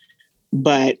 hours.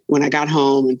 But when I got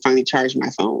home and finally charged my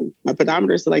phone, my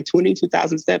pedometer said like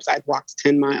 22,000 steps. I'd walked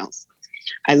 10 miles.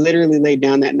 I literally laid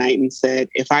down that night and said,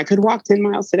 if I could walk 10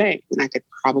 miles today, then I could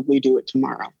probably do it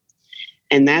tomorrow.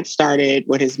 And that started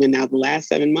what has been now the last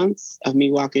 7 months of me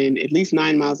walking at least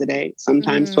 9 miles a day,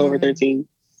 sometimes 12 or 13.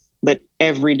 But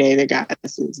every day that got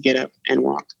us is get up and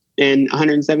walk. And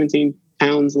 117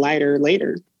 pounds lighter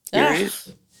later.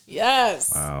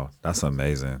 Yes. Wow, that's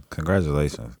amazing.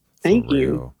 Congratulations. Thank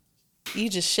you. You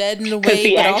just shedding the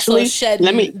weight, but also shedding.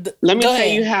 Let me tell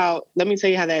you how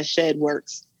that shed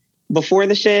works. Before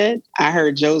the shed, I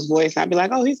heard Joe's voice. I'd be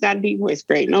like, oh, he's got a deep voice.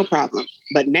 Great, no problem.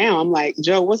 But now I'm like,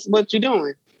 Joe, what you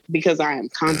doing? Because I am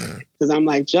confident. Because I'm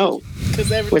like, Joe,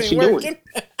 because what you working.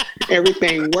 doing?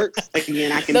 Everything works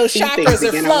again. I can Those see chakras things are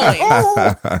again. flowing. Like,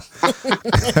 oh.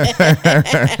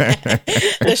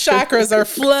 The chakras are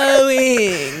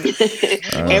flowing.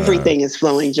 Everything is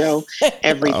flowing, Joe.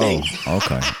 Everything. Oh,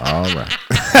 okay. All right.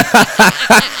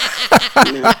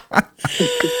 No.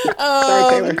 Sorry,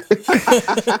 Taylor.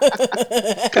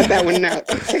 Cut that one out.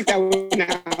 Take that one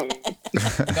out.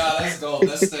 No, let's go.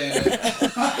 Let's stay in it.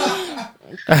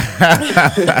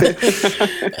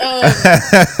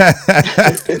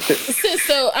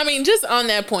 So, I mean, just on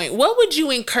that point, what would you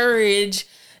encourage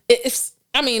if,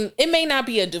 I mean, it may not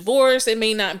be a divorce, it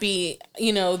may not be,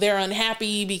 they're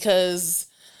unhappy because,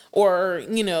 or,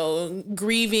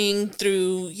 grieving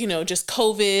through, just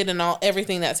COVID and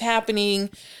everything that's happening.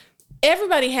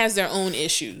 Everybody has their own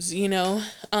issues,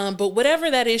 but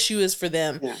whatever that issue is for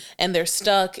them, and they're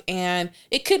stuck, and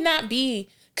it could not be,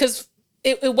 because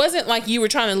it wasn't like you were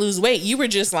trying to lose weight. You were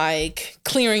just like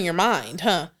clearing your mind,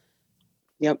 huh?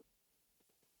 Yep.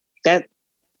 That's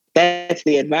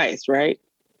the advice, right?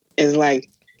 Is like,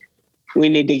 we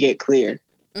need to get clear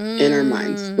in our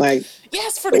minds. Like,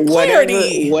 yes, for the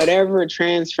clarity. Whatever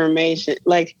transformation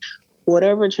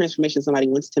somebody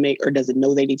wants to make or doesn't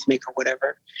know they need to make or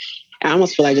whatever. I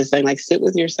almost feel like just saying, like, sit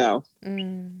with yourself,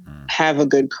 have a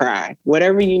good cry,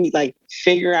 whatever you need, like,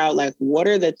 figure out, like, what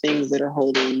are the things that are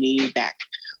holding me back?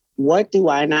 What do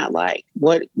I not like?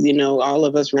 What, all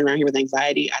of us run around here with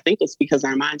anxiety. I think it's because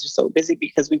our minds are so busy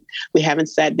because we haven't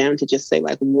sat down to just say,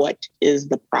 like, what is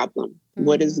the problem?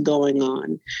 What is going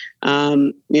on?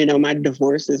 My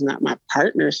divorce is not my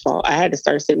partner's fault. I had to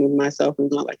start sitting with myself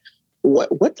and going, like,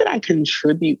 what did I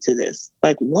contribute to this?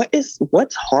 Like, what's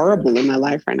horrible in my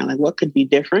life right now? Like, what could be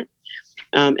different?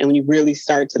 And when you really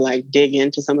start to, like, dig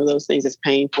into some of those things, it's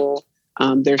painful.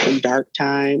 There's some dark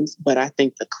times, but I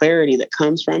think the clarity that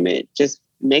comes from it just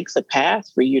makes a path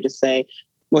for you to say,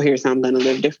 well, here's how I'm going to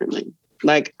live differently.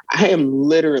 Like, I am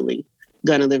literally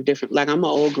going to live different. Like, I'm an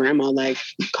old grandma, like,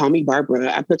 call me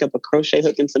Barbara. I pick up a crochet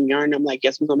hook and some yarn. I'm like,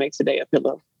 yes, we're going to make today a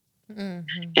pillow.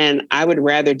 Mm-hmm. And I would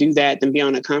rather do that than be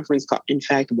on a conference call. In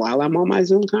fact, while I'm on my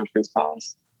Zoom conference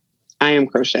calls, I am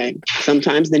crocheting.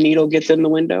 Sometimes the needle gets in the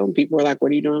window. People are like,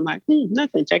 what are you doing? I'm like,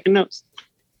 nothing, checking notes.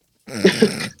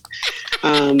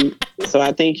 So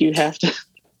I think you have to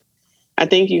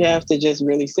just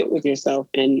really sit with yourself.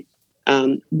 And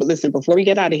but listen, before we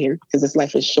get out of here, because this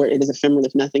life is short, it is ephemeral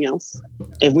if nothing else.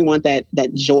 If we want that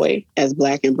joy as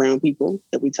Black and brown people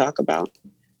that we talk about,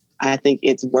 I think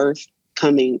it's worth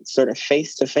coming sort of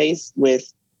face to face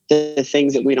with the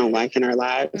things that we don't like in our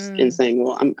lives and saying,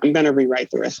 well, I'm going to rewrite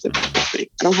the rest of this thing.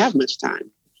 I don't have much time.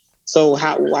 So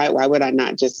why would I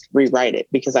not just rewrite it?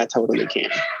 Because I totally can.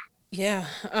 Yeah.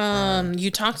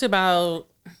 You talked about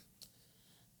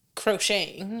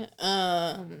crocheting.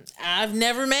 I've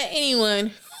never met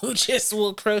anyone who just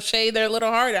will crochet their little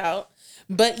heart out,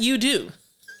 but you do.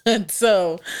 And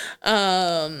so,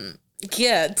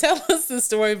 yeah, tell us the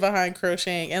story behind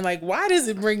crocheting and, like, why does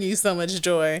it bring you so much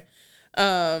joy?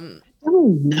 I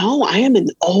don't know. I am an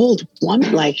old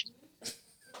woman. Like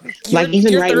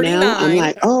even right 39, now, I'm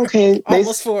like, oh, okay.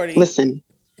 Almost 40. Listen,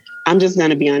 I'm just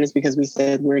going to be honest because we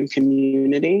said we're in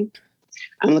community.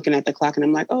 I'm looking at the clock and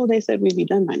I'm like, oh, they said we'd be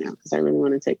done by now because I really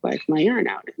want to take, like, my yarn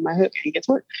out and my hook and get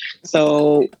to work.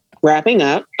 So wrapping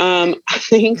up, I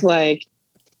think, like,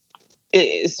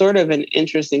 it's sort of an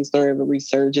interesting story of a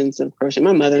resurgence of crochet.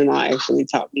 My mother-in-law actually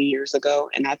taught me years ago,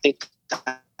 and I think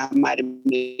I might have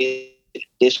made a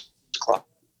dishcloth.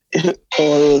 Or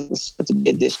it was such a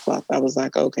good dishcloth. I was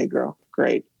like, okay, girl,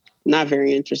 great. Not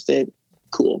very interested.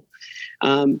 Cool.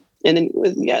 And then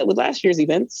with last year's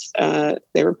events,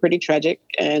 they were pretty tragic.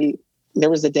 And there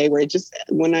was a day where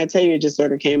when I tell you, it just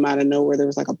sort of came out of nowhere. There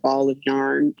was like a ball of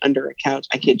yarn under a couch.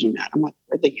 I kid you not. I'm like,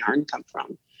 where'd the yarn come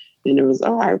from? And it was,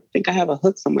 I think I have a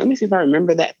hook somewhere. Let me see if I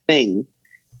remember that thing.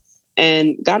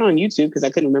 And got on YouTube because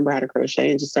I couldn't remember how to crochet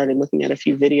and just started looking at a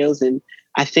few videos. And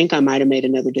I think I might have made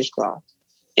another dishcloth.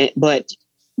 But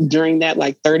during that,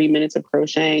 like, 30 minutes of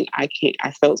crocheting, I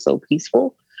felt so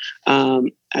peaceful. I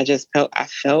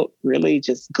felt really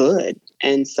just good.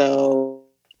 And so,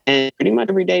 and pretty much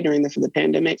every day during the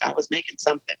pandemic, I was making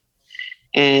something.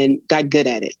 And got good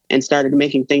at it and started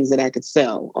making things that I could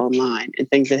sell online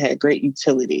and things that had great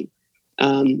utility.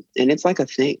 And it's like a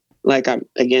thing. Like, let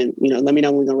me know when we're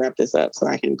going to wrap this up so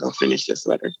I can go finish this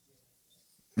letter.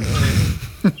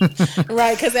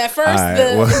 Right, because at first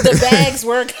the bags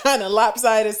were kind of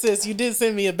lopsided, sis. You did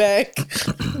send me a bag.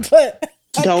 But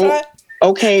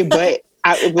okay, but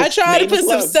I tried to put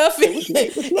some stuff in.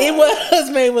 It was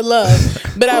made with love.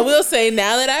 But I will say,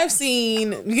 now that I've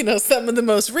seen, some of the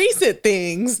most recent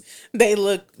things, they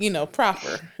look,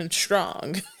 proper and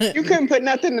strong. You couldn't put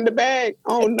nothing in the bag.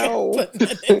 Oh no.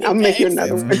 I'll make you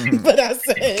another one. But I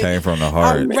said it came from the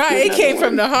heart. Right. It came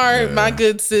from the heart. My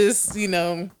good sis,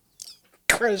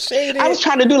 crocheted. I was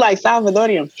trying to do like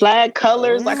Salvadorian flag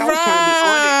colors. Like I was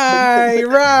trying to be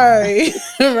on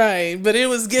it. Right. But it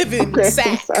was given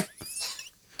sack.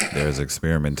 There's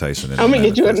experimentation. I'm gonna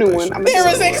get you a new one. There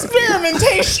was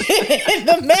experimentation in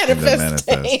the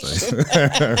manifestation.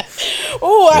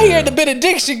 Oh, I hear the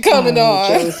benediction coming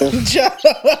on.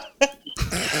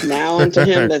 Now unto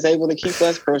him that's able to keep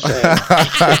us crocheting.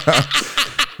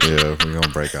 Yeah, we're gonna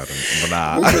break out. But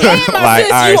nah,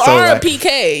 a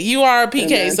PK. You are a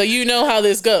PK, so you know how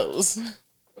this goes.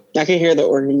 I can hear the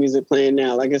organ music playing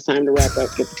now. Like it's time to wrap up.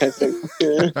 Get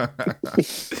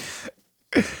the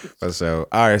So,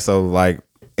 all right. So, like,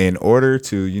 in order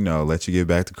to, let you get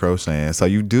back to crocheting, so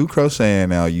you do crocheting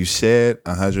now. You shed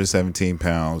 117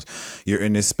 pounds. You're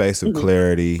in this space of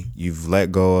clarity. You've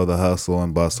let go of the hustle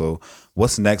and bustle.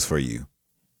 What's next for you?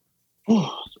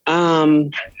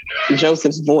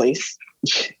 Joseph's voice.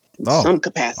 Some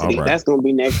capacity. Right. That's gonna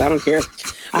be next. I don't care.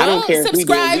 I don't care.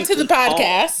 Subscribe to the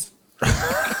podcast.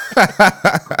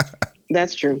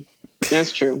 That's true.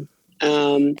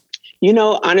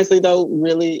 Honestly, though,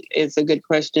 really, it's a good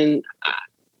question.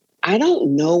 I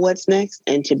don't know what's next.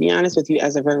 And to be honest with you,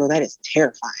 as a Virgo, that is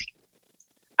terrifying.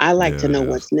 I like to know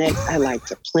what's next. I like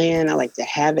to plan. I like to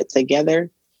have it together.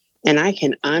 And I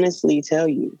can honestly tell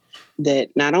you that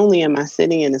not only am I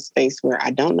sitting in a space where I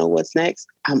don't know what's next,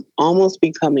 I'm almost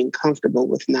becoming comfortable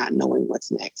with not knowing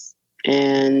what's next.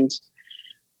 And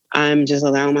I'm just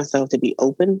allowing myself to be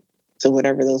open to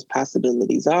whatever those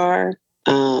possibilities are.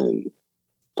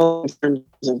 In terms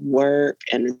of work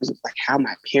and in terms of like how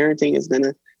my parenting is going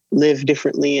to live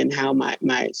differently and how my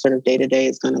sort of day-to-day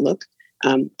is going to look.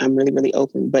 I'm really, really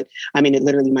open. But I mean, it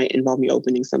literally might involve me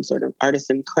opening some sort of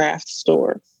artisan craft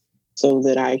store so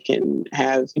that I can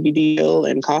have CBD oil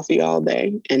and coffee all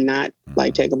day and not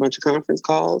like take a bunch of conference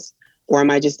calls, or I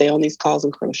might just stay on these calls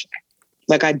and crochet.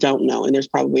 Like, I don't know. And there's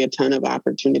probably a ton of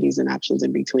opportunities and options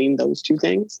in between those two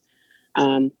things.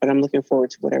 But I'm looking forward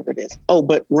to whatever it is. Oh,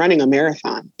 but running a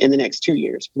marathon in the next 2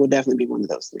 years will definitely be one of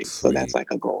those things. Sweet. So that's like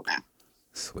a goal now.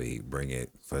 Sweet. Bring it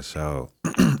for sure.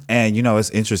 And, it's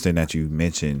interesting that you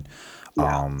mentioned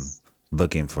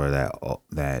looking for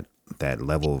that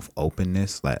level of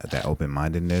openness, like that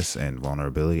open-mindedness and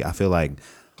vulnerability. I feel like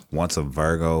once a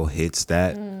Virgo hits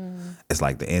that, it's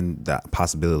like the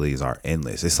possibilities are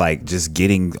endless. It's like just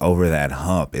getting over that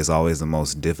hump is always the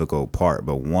most difficult part.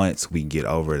 But once we get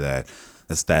over that,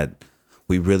 it's that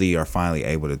we really are finally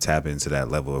able to tap into that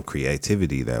level of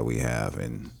creativity that we have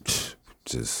and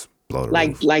just blow the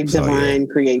roof. Like divine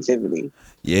creativity.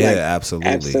 Yeah,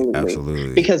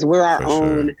 absolutely. Because we're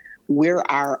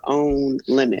our own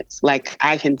limits. Like,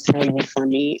 I can tell you, for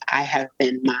me, I have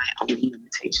been my own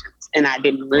limitations. And I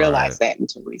didn't realize that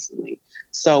until recently.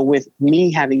 So with me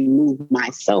having moved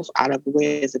myself out of the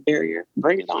way as a barrier,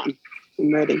 bring it on.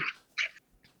 I'm ready.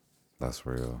 That's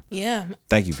real. Yeah.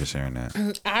 Thank you for sharing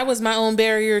that. I was my own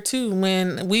barrier too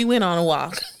when we went on a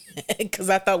walk because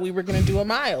I thought we were going to do a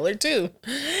mile or two.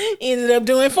 Ended up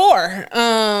doing 4.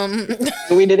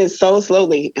 We did it so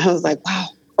slowly. I was like, wow,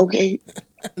 okay.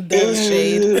 That was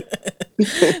shade.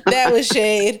 That was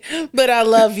shade. But I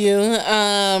love you.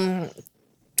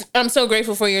 I'm so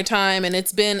grateful for your time, and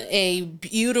it's been a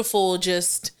beautiful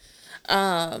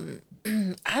I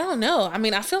don't know. I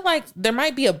mean, I feel like there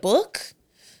might be a book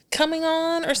coming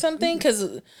on or something,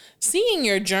 because seeing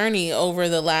your journey over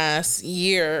the last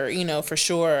year, for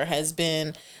sure has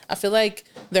been, I feel like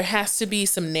there has to be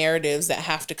some narratives that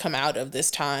have to come out of this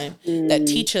time that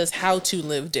teach us how to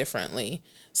live differently.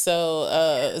 So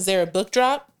is there a book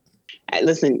drop?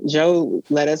 Listen, Joe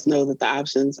let us know that the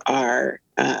options are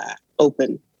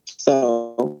open.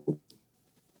 So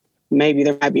maybe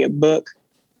there might be a book.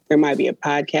 There might be a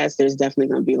podcast. There's definitely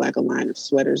going to be like a line of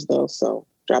sweaters, though. So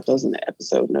drop those in the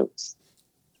episode notes.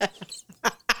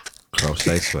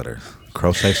 Crochet sweaters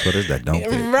that don't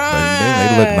fit. Right.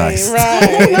 They look nice.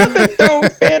 Right.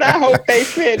 Don't fit. I hope they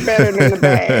fit better than the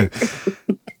bag.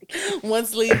 One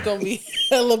sleeve gonna be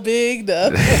hella big, the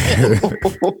other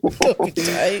gonna be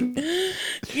tight.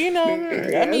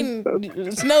 I mean,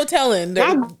 it's no telling.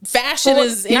 Fashion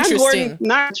is interesting.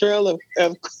 Not trail of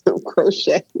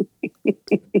crochet.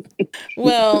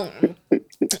 Well,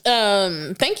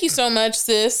 thank you so much,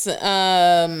 sis.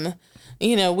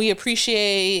 We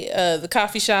appreciate the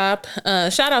coffee shop.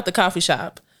 Shout out the coffee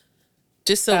shop.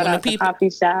 Just so Shout when the out to people, Coffee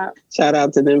Shop. Shout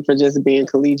out to them for just being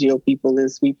collegial people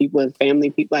and sweet people and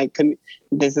family people. Like,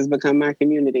 this has become my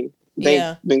community.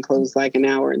 They've been closed like an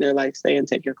hour and they're like, stay and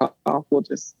take your call. We'll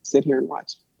just sit here and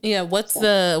watch. Yeah. What's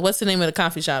the name of the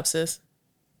coffee shop, sis?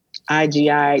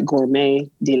 IGI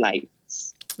Gourmet Delights.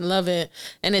 Love it.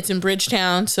 And it's in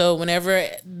Bridgetown. So whenever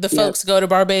the folks go to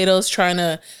Barbados trying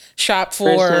to shop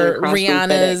for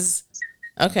Rihanna's,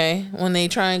 when they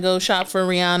try and go shop for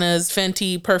Rihanna's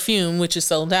Fenty perfume, which is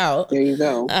sold out. There you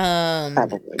go.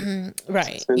 Probably.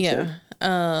 Right. Yeah.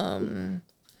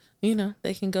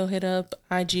 They can go hit up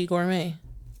IG Gourmet.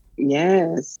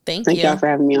 Yes. Thank y'all for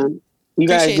having me on. You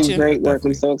guys do great work.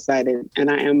 Definitely. I'm so excited. And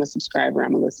I am a subscriber.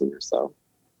 I'm a listener. So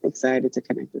excited to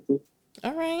connect with you.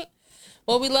 All right.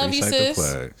 Well, we love you, Appreciate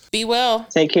sis. Be well.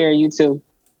 Take care. You too.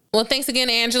 Well, thanks again,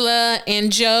 Angela.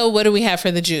 And Joe, what do we have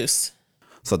for the juice?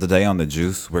 So today on The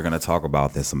Juice, we're going to talk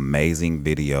about this amazing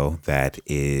video that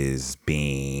is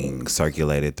being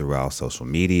circulated throughout social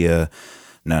media.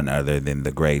 None other than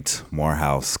the great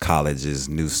Morehouse College's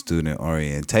new student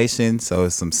orientation. So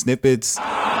it's some snippets.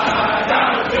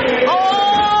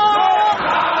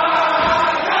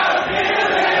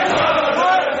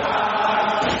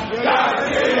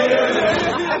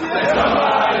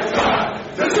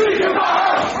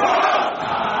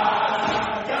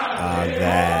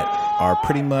 That are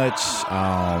pretty much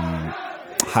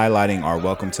highlighting our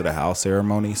welcome to the house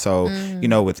ceremony. So,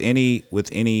 with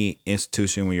any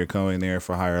institution, when you're going there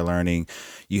for higher learning,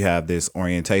 you have this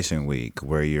orientation week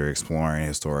where you're exploring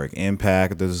historic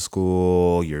impact of the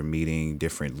school. You're meeting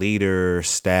different leaders,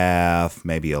 staff,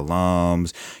 maybe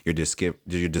alums.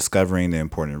 You're discovering the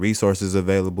important resources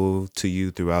available to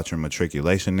you throughout your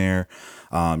matriculation there.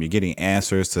 You're getting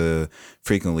answers to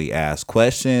frequently asked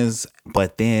questions.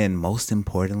 But then, most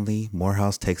importantly,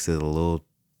 Morehouse takes it a little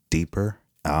deeper.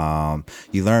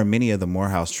 You learn many of the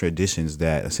Morehouse traditions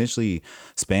that essentially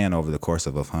span over the course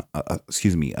of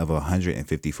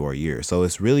 154 years. So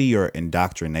it's really your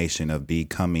indoctrination of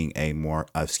becoming a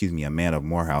man of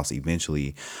Morehouse,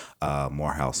 eventually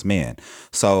Morehouse man.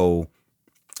 So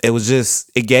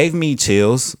it gave me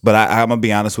chills, but I'm gonna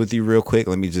be honest with you real quick.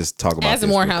 Let me just talk about as a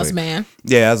Morehouse man.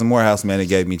 Yeah, as a Morehouse man, it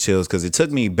gave me chills because it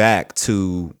took me back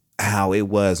to how it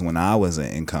was when I was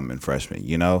an incoming freshman,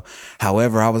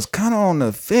 However, I was kind of on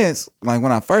the fence. Like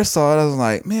when I first saw it, I was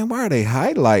like, man, why are they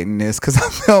highlighting this? Because I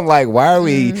felt like, why are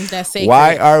we,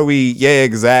 yeah,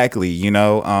 exactly.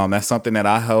 That's something that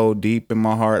I hold deep in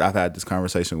my heart. I've had this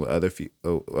conversation with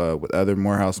other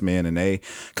Morehouse men, and they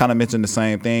kind of mentioned the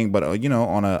same thing. But,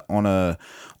 on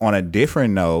a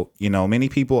different note, many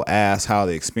people ask how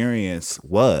the experience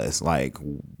was. Like,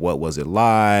 what was it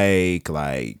like?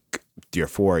 Like, your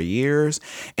 4 years.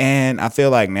 And I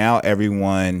feel like now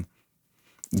everyone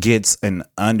gets an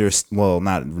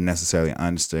not necessarily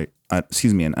an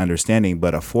understanding,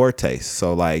 but a foretaste.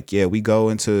 So we go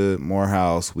into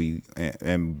Morehouse,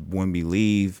 and when we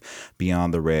leave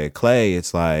beyond the red clay,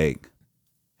 it's like,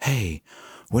 hey,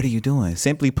 what are you doing?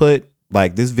 Simply put,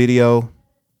 this video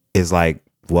is like,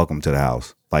 welcome to the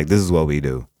house. Like, this is what we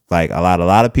do. Like a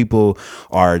lot of people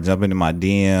are jumping in my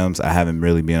DMs. I haven't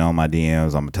really been on my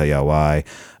DMs. I'm gonna tell y'all why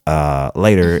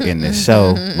later in this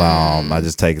show. I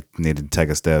just need to take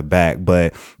a step back.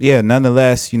 But yeah,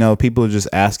 nonetheless, people are just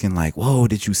asking like, "Whoa,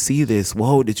 did you see this?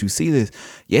 Whoa, did you see this?"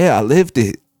 Yeah, I lived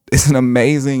it. It's an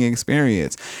amazing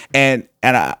experience. And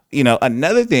I,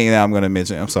 another thing that I'm going to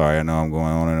mention, I'm sorry, I know I'm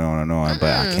going on and on and on, but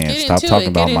I can't stop talking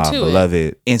about my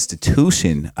beloved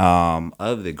institution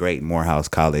of the great Morehouse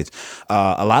College.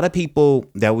 A lot of people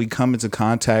that we come into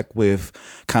contact with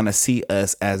kind of see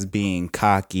us as being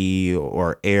cocky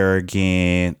or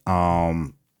arrogant.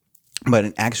 But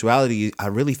in actuality, I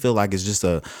really feel like it's just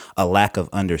a lack of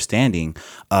understanding.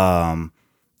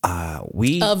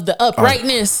 Of the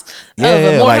uprightness of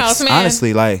a Morehouse man.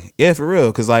 Honestly, for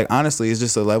real. Because honestly, it's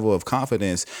just a level of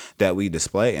confidence that we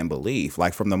display and believe.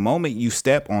 Like from the moment you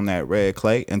step on that red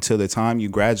clay until the time you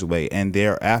graduate and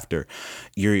thereafter,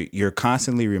 you're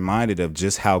constantly reminded of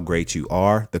just how great you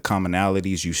are, the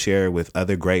commonalities you share with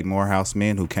other great Morehouse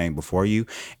men who came before you,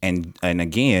 and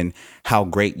again, how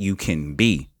great you can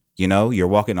be. You're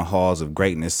walking the halls of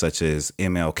greatness such as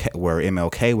MLK, where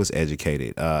MLK was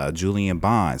educated, Julian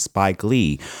Bond, Spike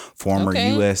Lee, former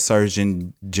U.S.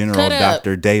 Surgeon General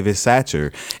Dr. David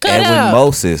Satcher, Edwin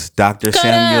Moses, Dr.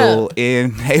 Samuel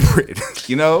N. Haywood,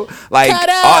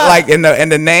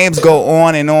 and the names go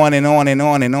on and on and on and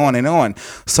on and on and on.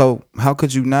 So how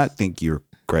could you not think you're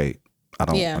great? I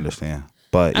don't understand.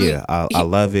 But I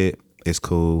love it. It's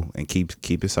cool, and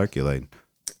keep it circulating.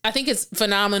 I think it's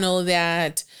phenomenal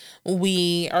that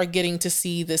we are getting to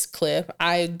see this clip.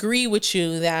 I agree with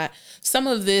you that some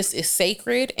of this is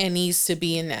sacred and needs to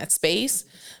be in that space.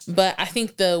 But I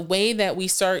think the way that we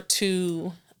start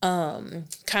to kind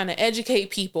of educate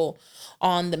people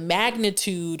on the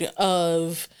magnitude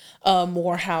of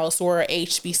Morehouse or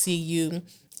HBCU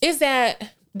is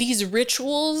that these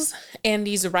rituals and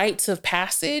these rites of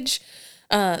passage,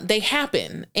 they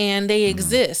happen and they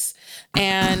exist.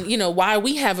 And, you know, why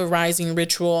we have a rising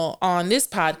ritual on this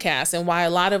podcast and why a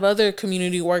lot of other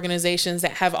community organizations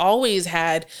that have always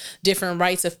had different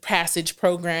rites of passage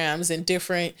programs and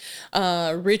different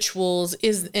rituals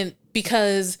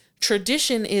because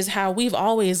tradition is how we've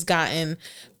always gotten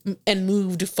and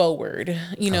moved forward,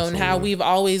 you know, Absolutely. And how we've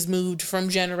always moved from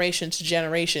generation to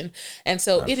generation. And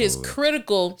so Absolutely. It is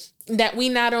critical that we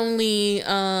not only,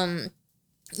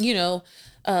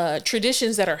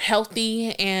 traditions that are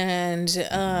healthy and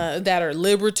that are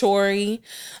liberatory,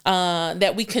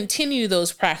 that we continue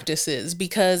those practices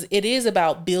because it is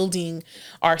about building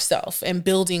ourselves and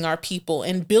building our people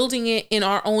and building it in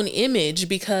our own image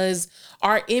because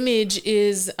our image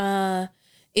is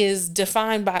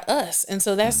defined by us. And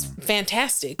so that's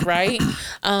fantastic, right?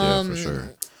 Yeah, for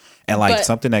sure. And like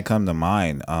something that come to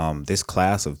mind, this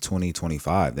class of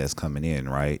 2025 that's coming in,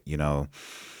 right? You know,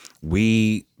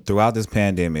 we throughout this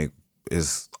pandemic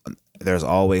there's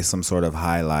always some sort of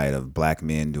highlight of Black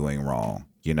men doing wrong,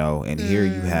 you know, and here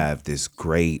you have this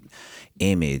great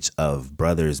image of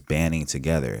brothers banding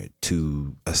together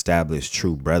to establish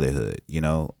true brotherhood, you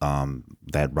know,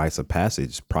 that rites of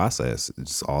passage process.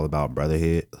 It's all about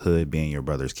brotherhood, being your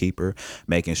brother's keeper,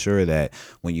 making sure that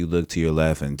when you look to your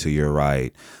left and to your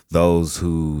right, those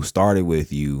who started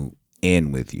with you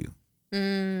end with you.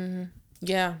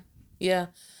 Yeah.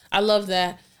 I love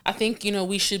that. I think, you know,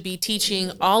 we should be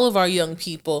teaching all of our young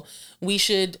people. We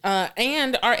should,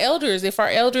 and our elders, if our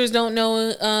elders don't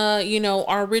know,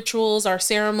 our rituals, our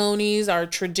ceremonies, our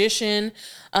tradition,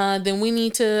 then we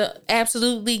need to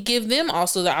absolutely give them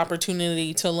also the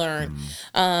opportunity to learn,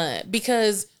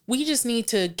 because we just need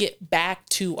to get back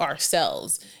to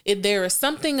ourselves. There is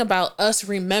something about us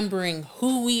remembering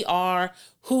who we are,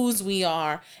 whose we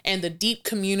are, and the deep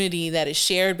community that is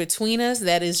shared between us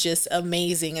that is just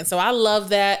amazing. And so I love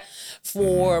that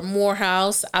for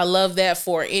Morehouse. I love that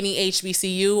for any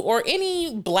HBCU or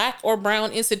any Black or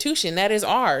brown institution that is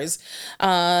ours.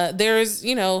 There's,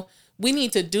 you know, we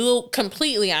need to do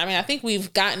completely. I mean, I think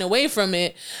we've gotten away from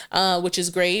it, which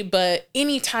is great, but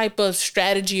any type of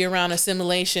strategy around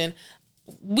assimilation,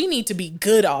 we need to be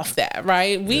good off that,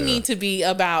 right? We need to be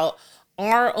about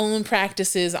our own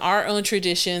practices, our own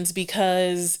traditions,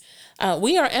 because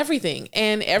we are everything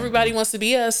and everybody wants to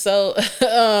be us. So,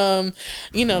 the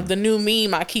new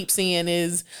meme I keep seeing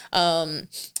is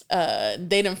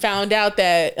they done found out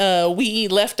that we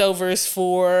eat leftovers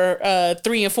for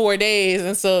 3 and 4 days.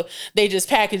 And so they just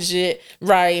packaged it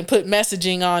right and put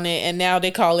messaging on it. And now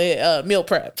they call it meal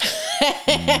prep.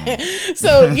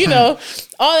 So,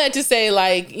 all that to say,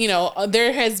 like,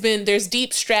 there's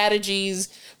deep strategies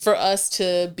for us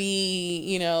to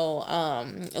be,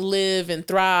 live and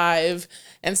thrive.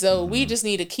 And so we just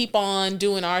need to keep on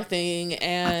doing our thing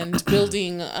and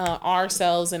building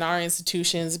ourselves and our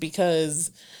institutions because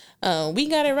we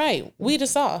got it right. We the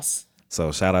sauce.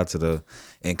 So shout out to the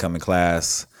incoming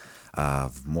class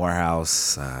of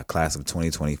Morehouse, class of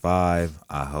 2025.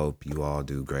 I hope you all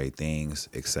do great things,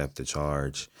 accept the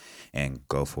charge, and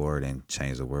go forward and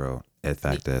change the world. Et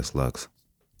facta lux.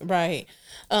 Right.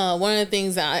 One of the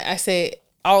things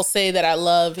I'll say that I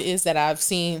love is that I've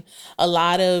seen a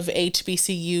lot of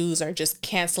HBCUs are just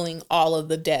canceling all of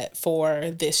the debt for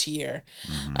this year.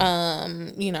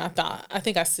 I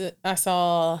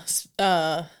saw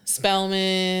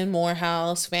Spelman,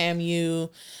 Morehouse, FAMU,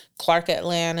 Clark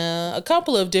Atlanta, a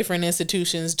couple of different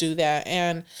institutions do that.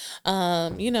 And,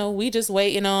 we just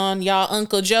waiting on y'all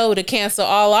Uncle Joe to cancel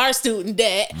all our student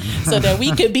debt so that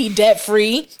we could be debt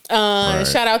free. Right.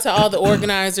 Shout out to all the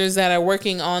organizers that are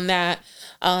working on that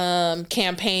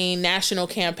national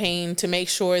campaign to make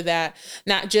sure that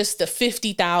not just the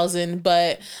 50,000,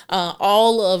 but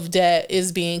all of debt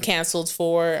is being canceled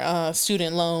for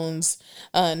student loans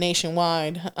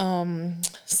nationwide.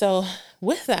 So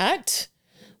with that,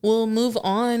 we'll move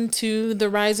on to the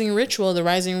rising ritual. The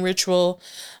rising ritual,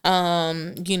 we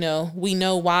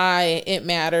know why it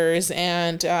matters.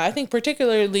 And I think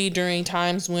particularly during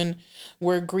times when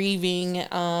we're grieving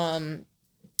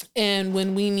and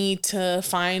when we need to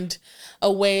find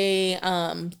a way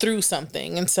through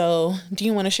something. And so do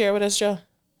you want to share with us, Joe?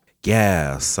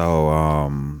 Yeah. So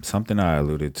something I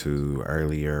alluded to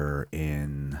earlier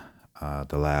in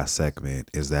the last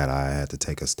segment is that I had to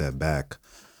take a step back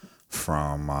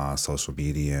from social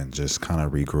media and just kind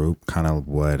of regroup, kind of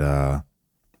what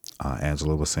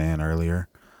Angela was saying earlier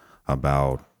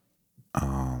about,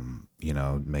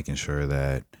 making sure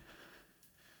that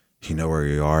you know where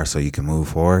you are so you can move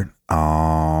forward.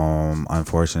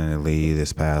 Unfortunately,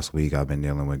 this past week I've been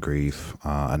dealing with grief.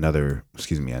 Another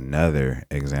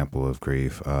example of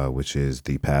grief, which is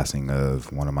the passing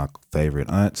of one of my favorite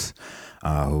aunts,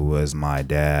 who was my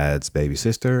dad's baby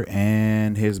sister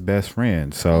and his best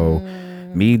friend. So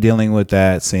me dealing with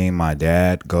that, seeing my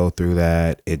dad go through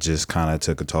that, it just kind of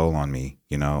took a toll on me,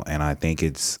 and I think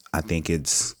it's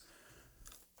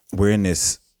we're in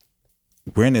this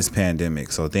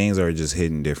pandemic, so things are just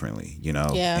hitting differently,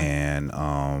 Yeah. And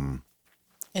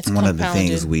It's one of the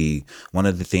compounded.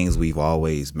 things we've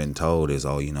always been told is,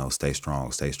 stay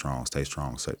strong, stay strong, stay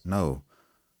strong. So no,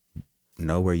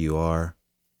 know where you are,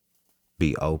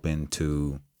 be open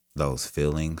to those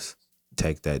feelings,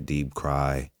 take that deep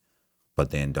cry,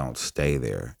 but then don't stay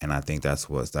there. And I think that's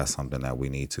something that we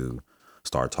need to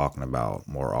start talking about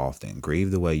more often.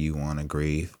 Grieve the way you want to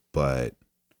grieve, but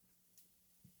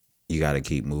you got to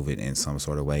keep moving in some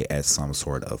sort of way at some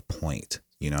sort of point.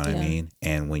 You know what I mean?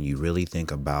 And when you really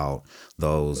think about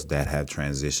those that have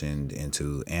transitioned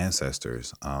into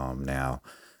ancestors, now,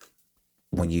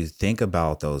 when you think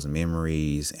about those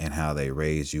memories and how they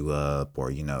raised you up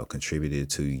or, contributed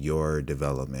to your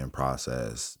development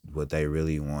process, would they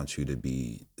really want you to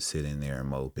be sitting there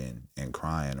moping and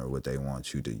crying, or would they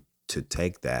want you to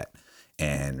take that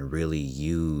and really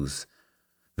use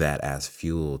that as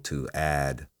fuel to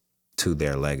add to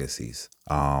their legacies?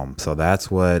 So that's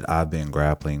what I've been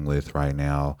grappling with right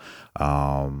now.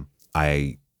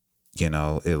 Like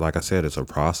I said, it's a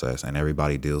process, and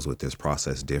everybody deals with this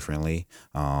process differently.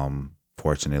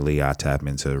 Fortunately, I tap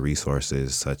into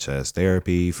resources such as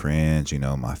therapy, friends,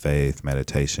 my faith,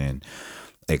 meditation,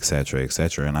 et cetera, et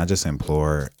cetera. And I just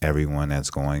implore everyone that's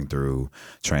going through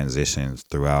transitions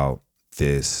throughout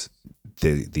these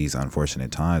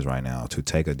unfortunate times right now to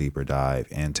take a deeper dive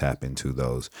and tap into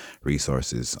those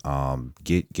resources.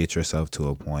 Get yourself to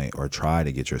a point, or try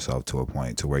to get yourself to a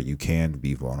point to where you can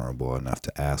be vulnerable enough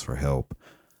to ask for help,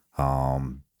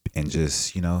 and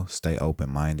just stay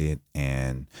open-minded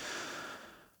and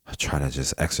try to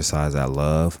just exercise that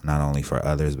love, not only for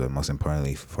others but most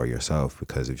importantly for yourself,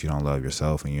 because if you don't love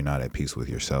yourself and you're not at peace with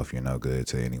yourself, you're no good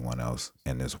to anyone else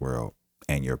in this world.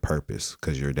 And your purpose,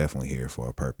 because you're definitely here for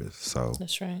a purpose. So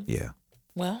That's right. Yeah.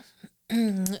 Well,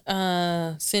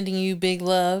 sending you big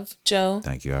love, Joe.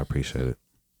 Thank you. I appreciate it.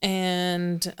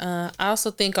 And I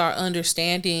also think our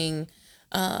understanding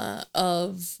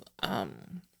of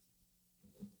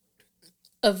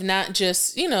not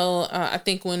just, I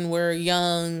think when we're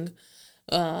young,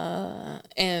 and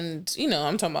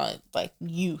I'm talking about like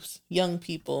youth, young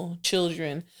people,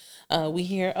 children, we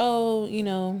hear,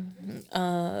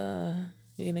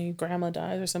 your grandma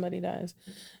dies or somebody dies,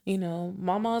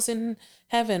 mama's in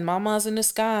heaven, mama's in the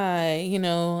sky,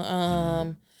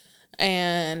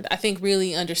 and I think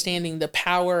really understanding the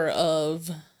power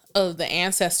of the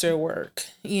ancestor work,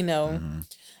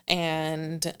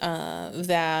 and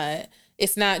that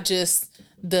it's not just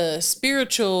the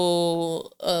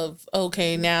spiritual of,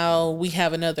 okay, now we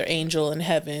have another angel in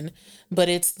heaven, but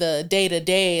it's the day to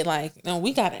day, like,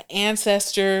 we got an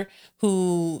ancestor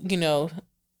who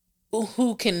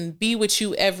can be with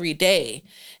you every day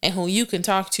and who you can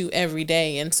talk to every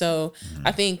day. And so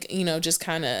I think, just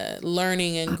kind of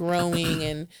learning and growing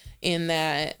and in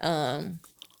that, and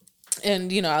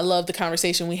I love the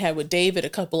conversation we had with David a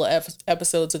couple of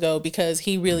episodes ago, because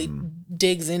he really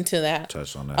digs into that.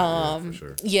 Touch on that, yeah, for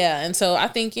sure. Yeah, and so I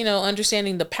think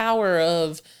understanding the power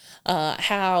of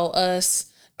how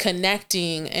us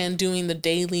connecting and doing the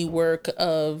daily work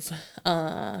of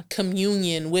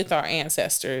communion with our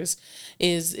ancestors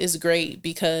is great,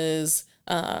 because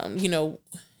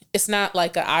it's not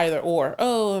like a either or.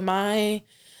 Oh, am I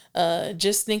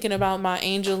just thinking about my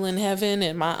angel in heaven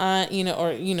and my aunt,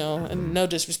 or, no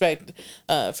disrespect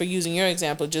for using your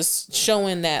example, just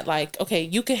showing that, like, okay,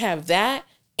 you can have that,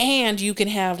 and you can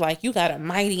have, like, you got a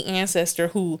mighty ancestor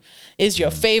who is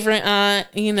your favorite aunt.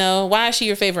 Why is she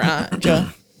your favorite aunt, Joe?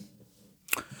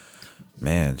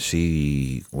 Man,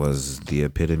 she was the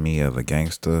epitome of a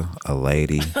gangster, a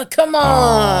lady. Come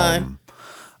on.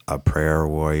 A prayer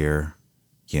warrior.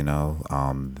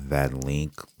 That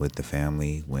link with the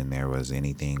family when there was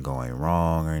anything going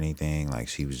wrong or anything. Like,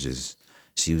 she was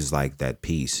like that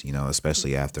piece,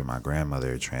 especially after my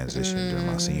grandmother transitioned during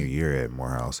my senior year at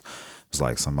Morehouse. It was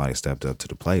like somebody stepped up to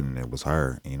the plate, and it was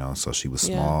her, so she was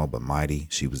small but mighty.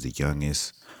 She was the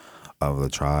youngest of the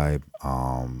tribe.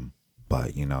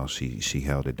 but she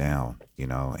held it down,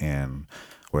 and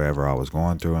wherever I was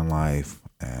going through in life,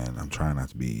 and I'm trying not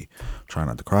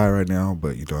to cry right now,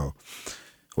 but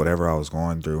whatever I was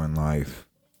going through in life,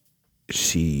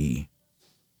 she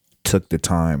took the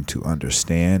time to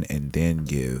understand and then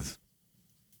give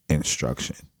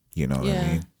instruction. You know what I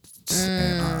mean?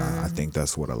 And I think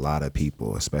that's what a lot of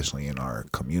people, especially in our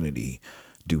community,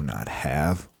 do not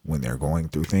have when they're going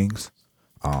through things.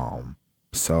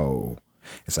 So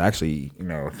it's actually,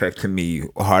 affecting me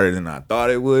harder than I thought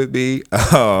it would be.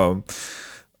 But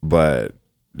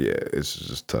yeah, it's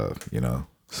just tough,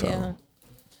 So, yeah.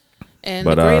 And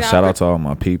but shout out to all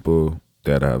my people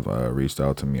that have reached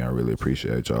out to me. I really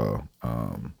appreciate y'all.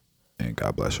 And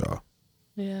God bless y'all.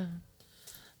 Yeah.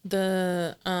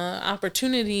 The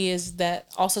opportunity is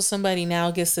that also somebody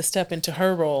now gets to step into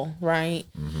her role, right?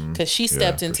 Because she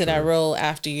stepped into that role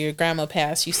after your grandma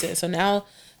passed, you said. So now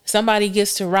somebody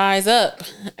gets to rise up,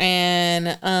 and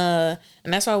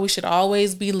that's why we should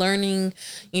always be learning,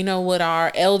 what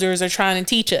our elders are trying to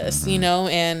teach us,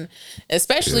 and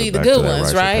especially the good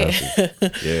ones, right? For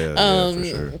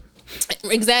sure.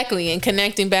 Exactly, and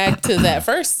connecting back to that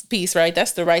first piece, right?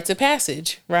 That's the rites of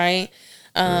passage, right?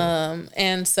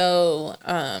 And so,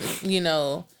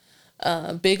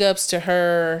 big ups to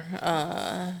her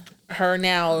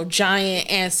now giant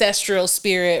ancestral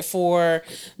spirit for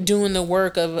doing the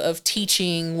work of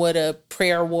teaching what a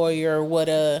prayer warrior, what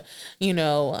a,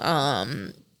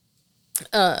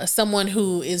 someone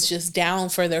who is just down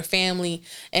for their family.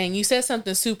 And you said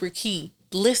something super key.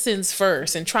 Listens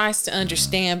first and tries to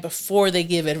understand before they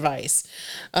give advice.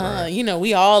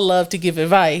 We all love to give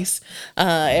advice.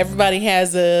 Everybody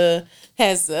has the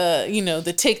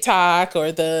TikTok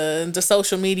or the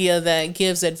social media that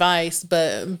gives advice,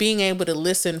 but being able to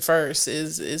listen first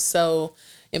is so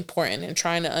important, and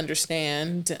trying to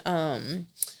understand.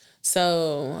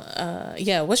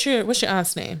 What's your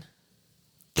aunt's name?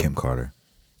 Kim Carter.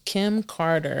 Kim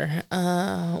Carter.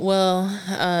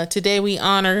 Today we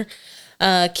honor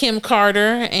Kim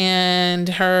Carter and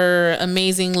her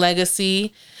amazing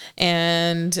legacy.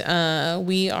 And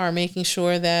we are making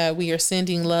sure that we are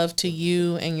sending love to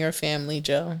you and your family,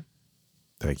 Joe.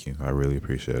 Thank you. I really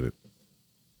appreciate it.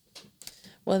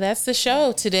 Well, that's the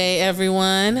show today,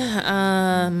 everyone.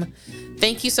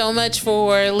 Thank you so much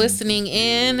for listening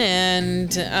in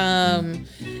and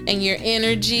your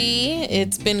energy.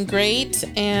 It's been great.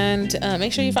 And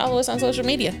make sure you follow us on social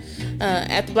media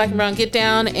at the Black and Brown Get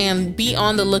Down, and be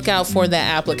on the lookout for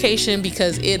that application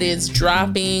because it is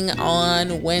dropping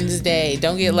on Wednesday.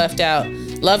 Don't get left out.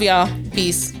 Love y'all.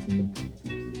 Peace.